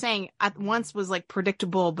 like we were saying, at once was like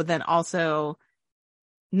predictable, but then also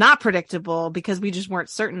not predictable because we just weren't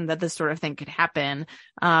certain that this sort of thing could happen.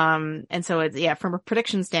 And so it's, from a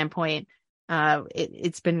prediction standpoint,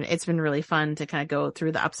 it's been really fun to kind of go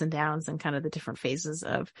through the ups and downs and kind of the different phases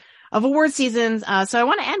of award seasons. So I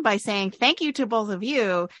want to end by saying thank you to both of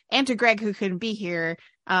you and to Greg, who couldn't be here,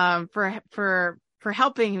 for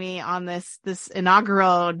helping me on this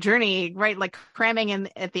inaugural journey, right? Like cramming in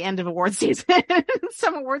at the end of award season,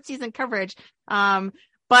 some award season coverage.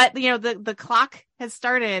 But the clock has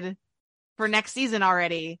started for next season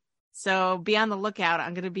already. So be on the lookout.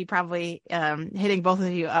 I'm going to be probably, hitting both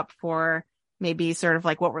of you up for maybe sort of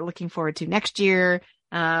like what we're looking forward to next year.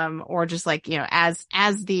 Or just like, as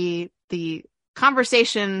the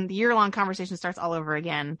conversation, the year-long conversation starts all over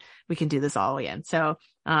again, we can do this all again. So,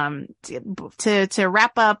 to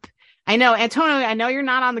wrap up, I know, Antonio, I know you're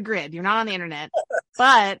not on the grid, you're not on the internet,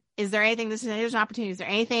 but is there anything, here's an opportunity, is there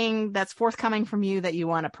anything that's forthcoming from you that you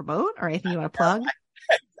want to promote or anything you want to plug?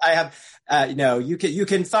 I have, you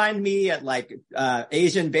can find me at like,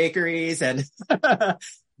 Asian bakeries and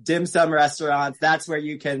dim sum restaurants. That's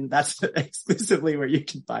exclusively where you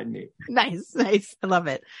can find me. Nice. I love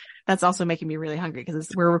it. That's also making me really hungry because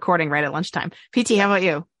we're recording right at lunchtime. PT, how about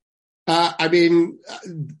you? I mean,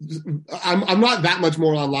 I'm not that much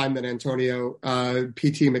more online than Antonio.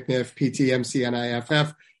 PT McNiff, PT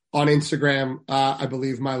MCNIFF on Instagram. I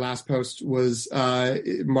believe my last post was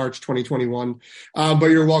March 2021. But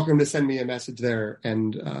you're welcome to send me a message there,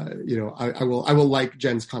 and I will like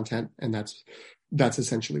Jen's content, and that's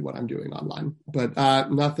essentially what I'm doing online. But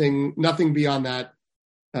nothing beyond that.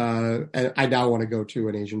 I now want to go to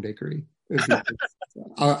an Asian bakery. Maybe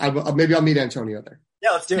I'll meet Antonio there.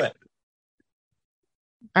 Yeah, let's do it.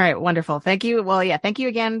 All right. Wonderful. Thank you. Well, thank you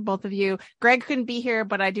again, both of you. Greg couldn't be here,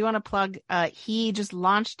 but I do want to plug, he just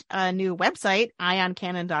launched a new website,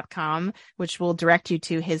 ioncanon.com, which will direct you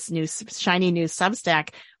to his new shiny new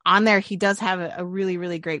Substack. On there, he does have a really,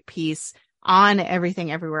 really great piece on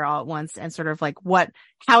Everything Everywhere All at Once and sort of like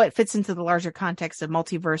how it fits into the larger context of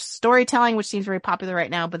multiverse storytelling, which seems very popular right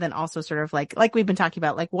now, but then also sort of like we've been talking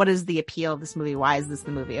about, like, what is the appeal of this movie? Why is this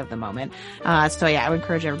the movie of the moment? I would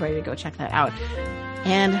encourage everybody to go check that out.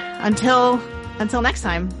 And until next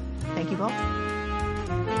time, thank you both.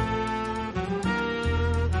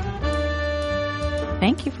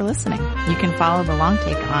 Thank you for listening. You can follow The Long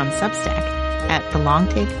Take on Substack at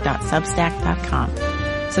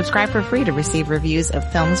thelongtake.substack.com. Subscribe for free to receive reviews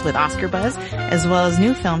of films with Oscar buzz, as well as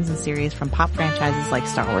new films and series from pop franchises like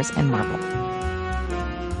Star Wars and Marvel.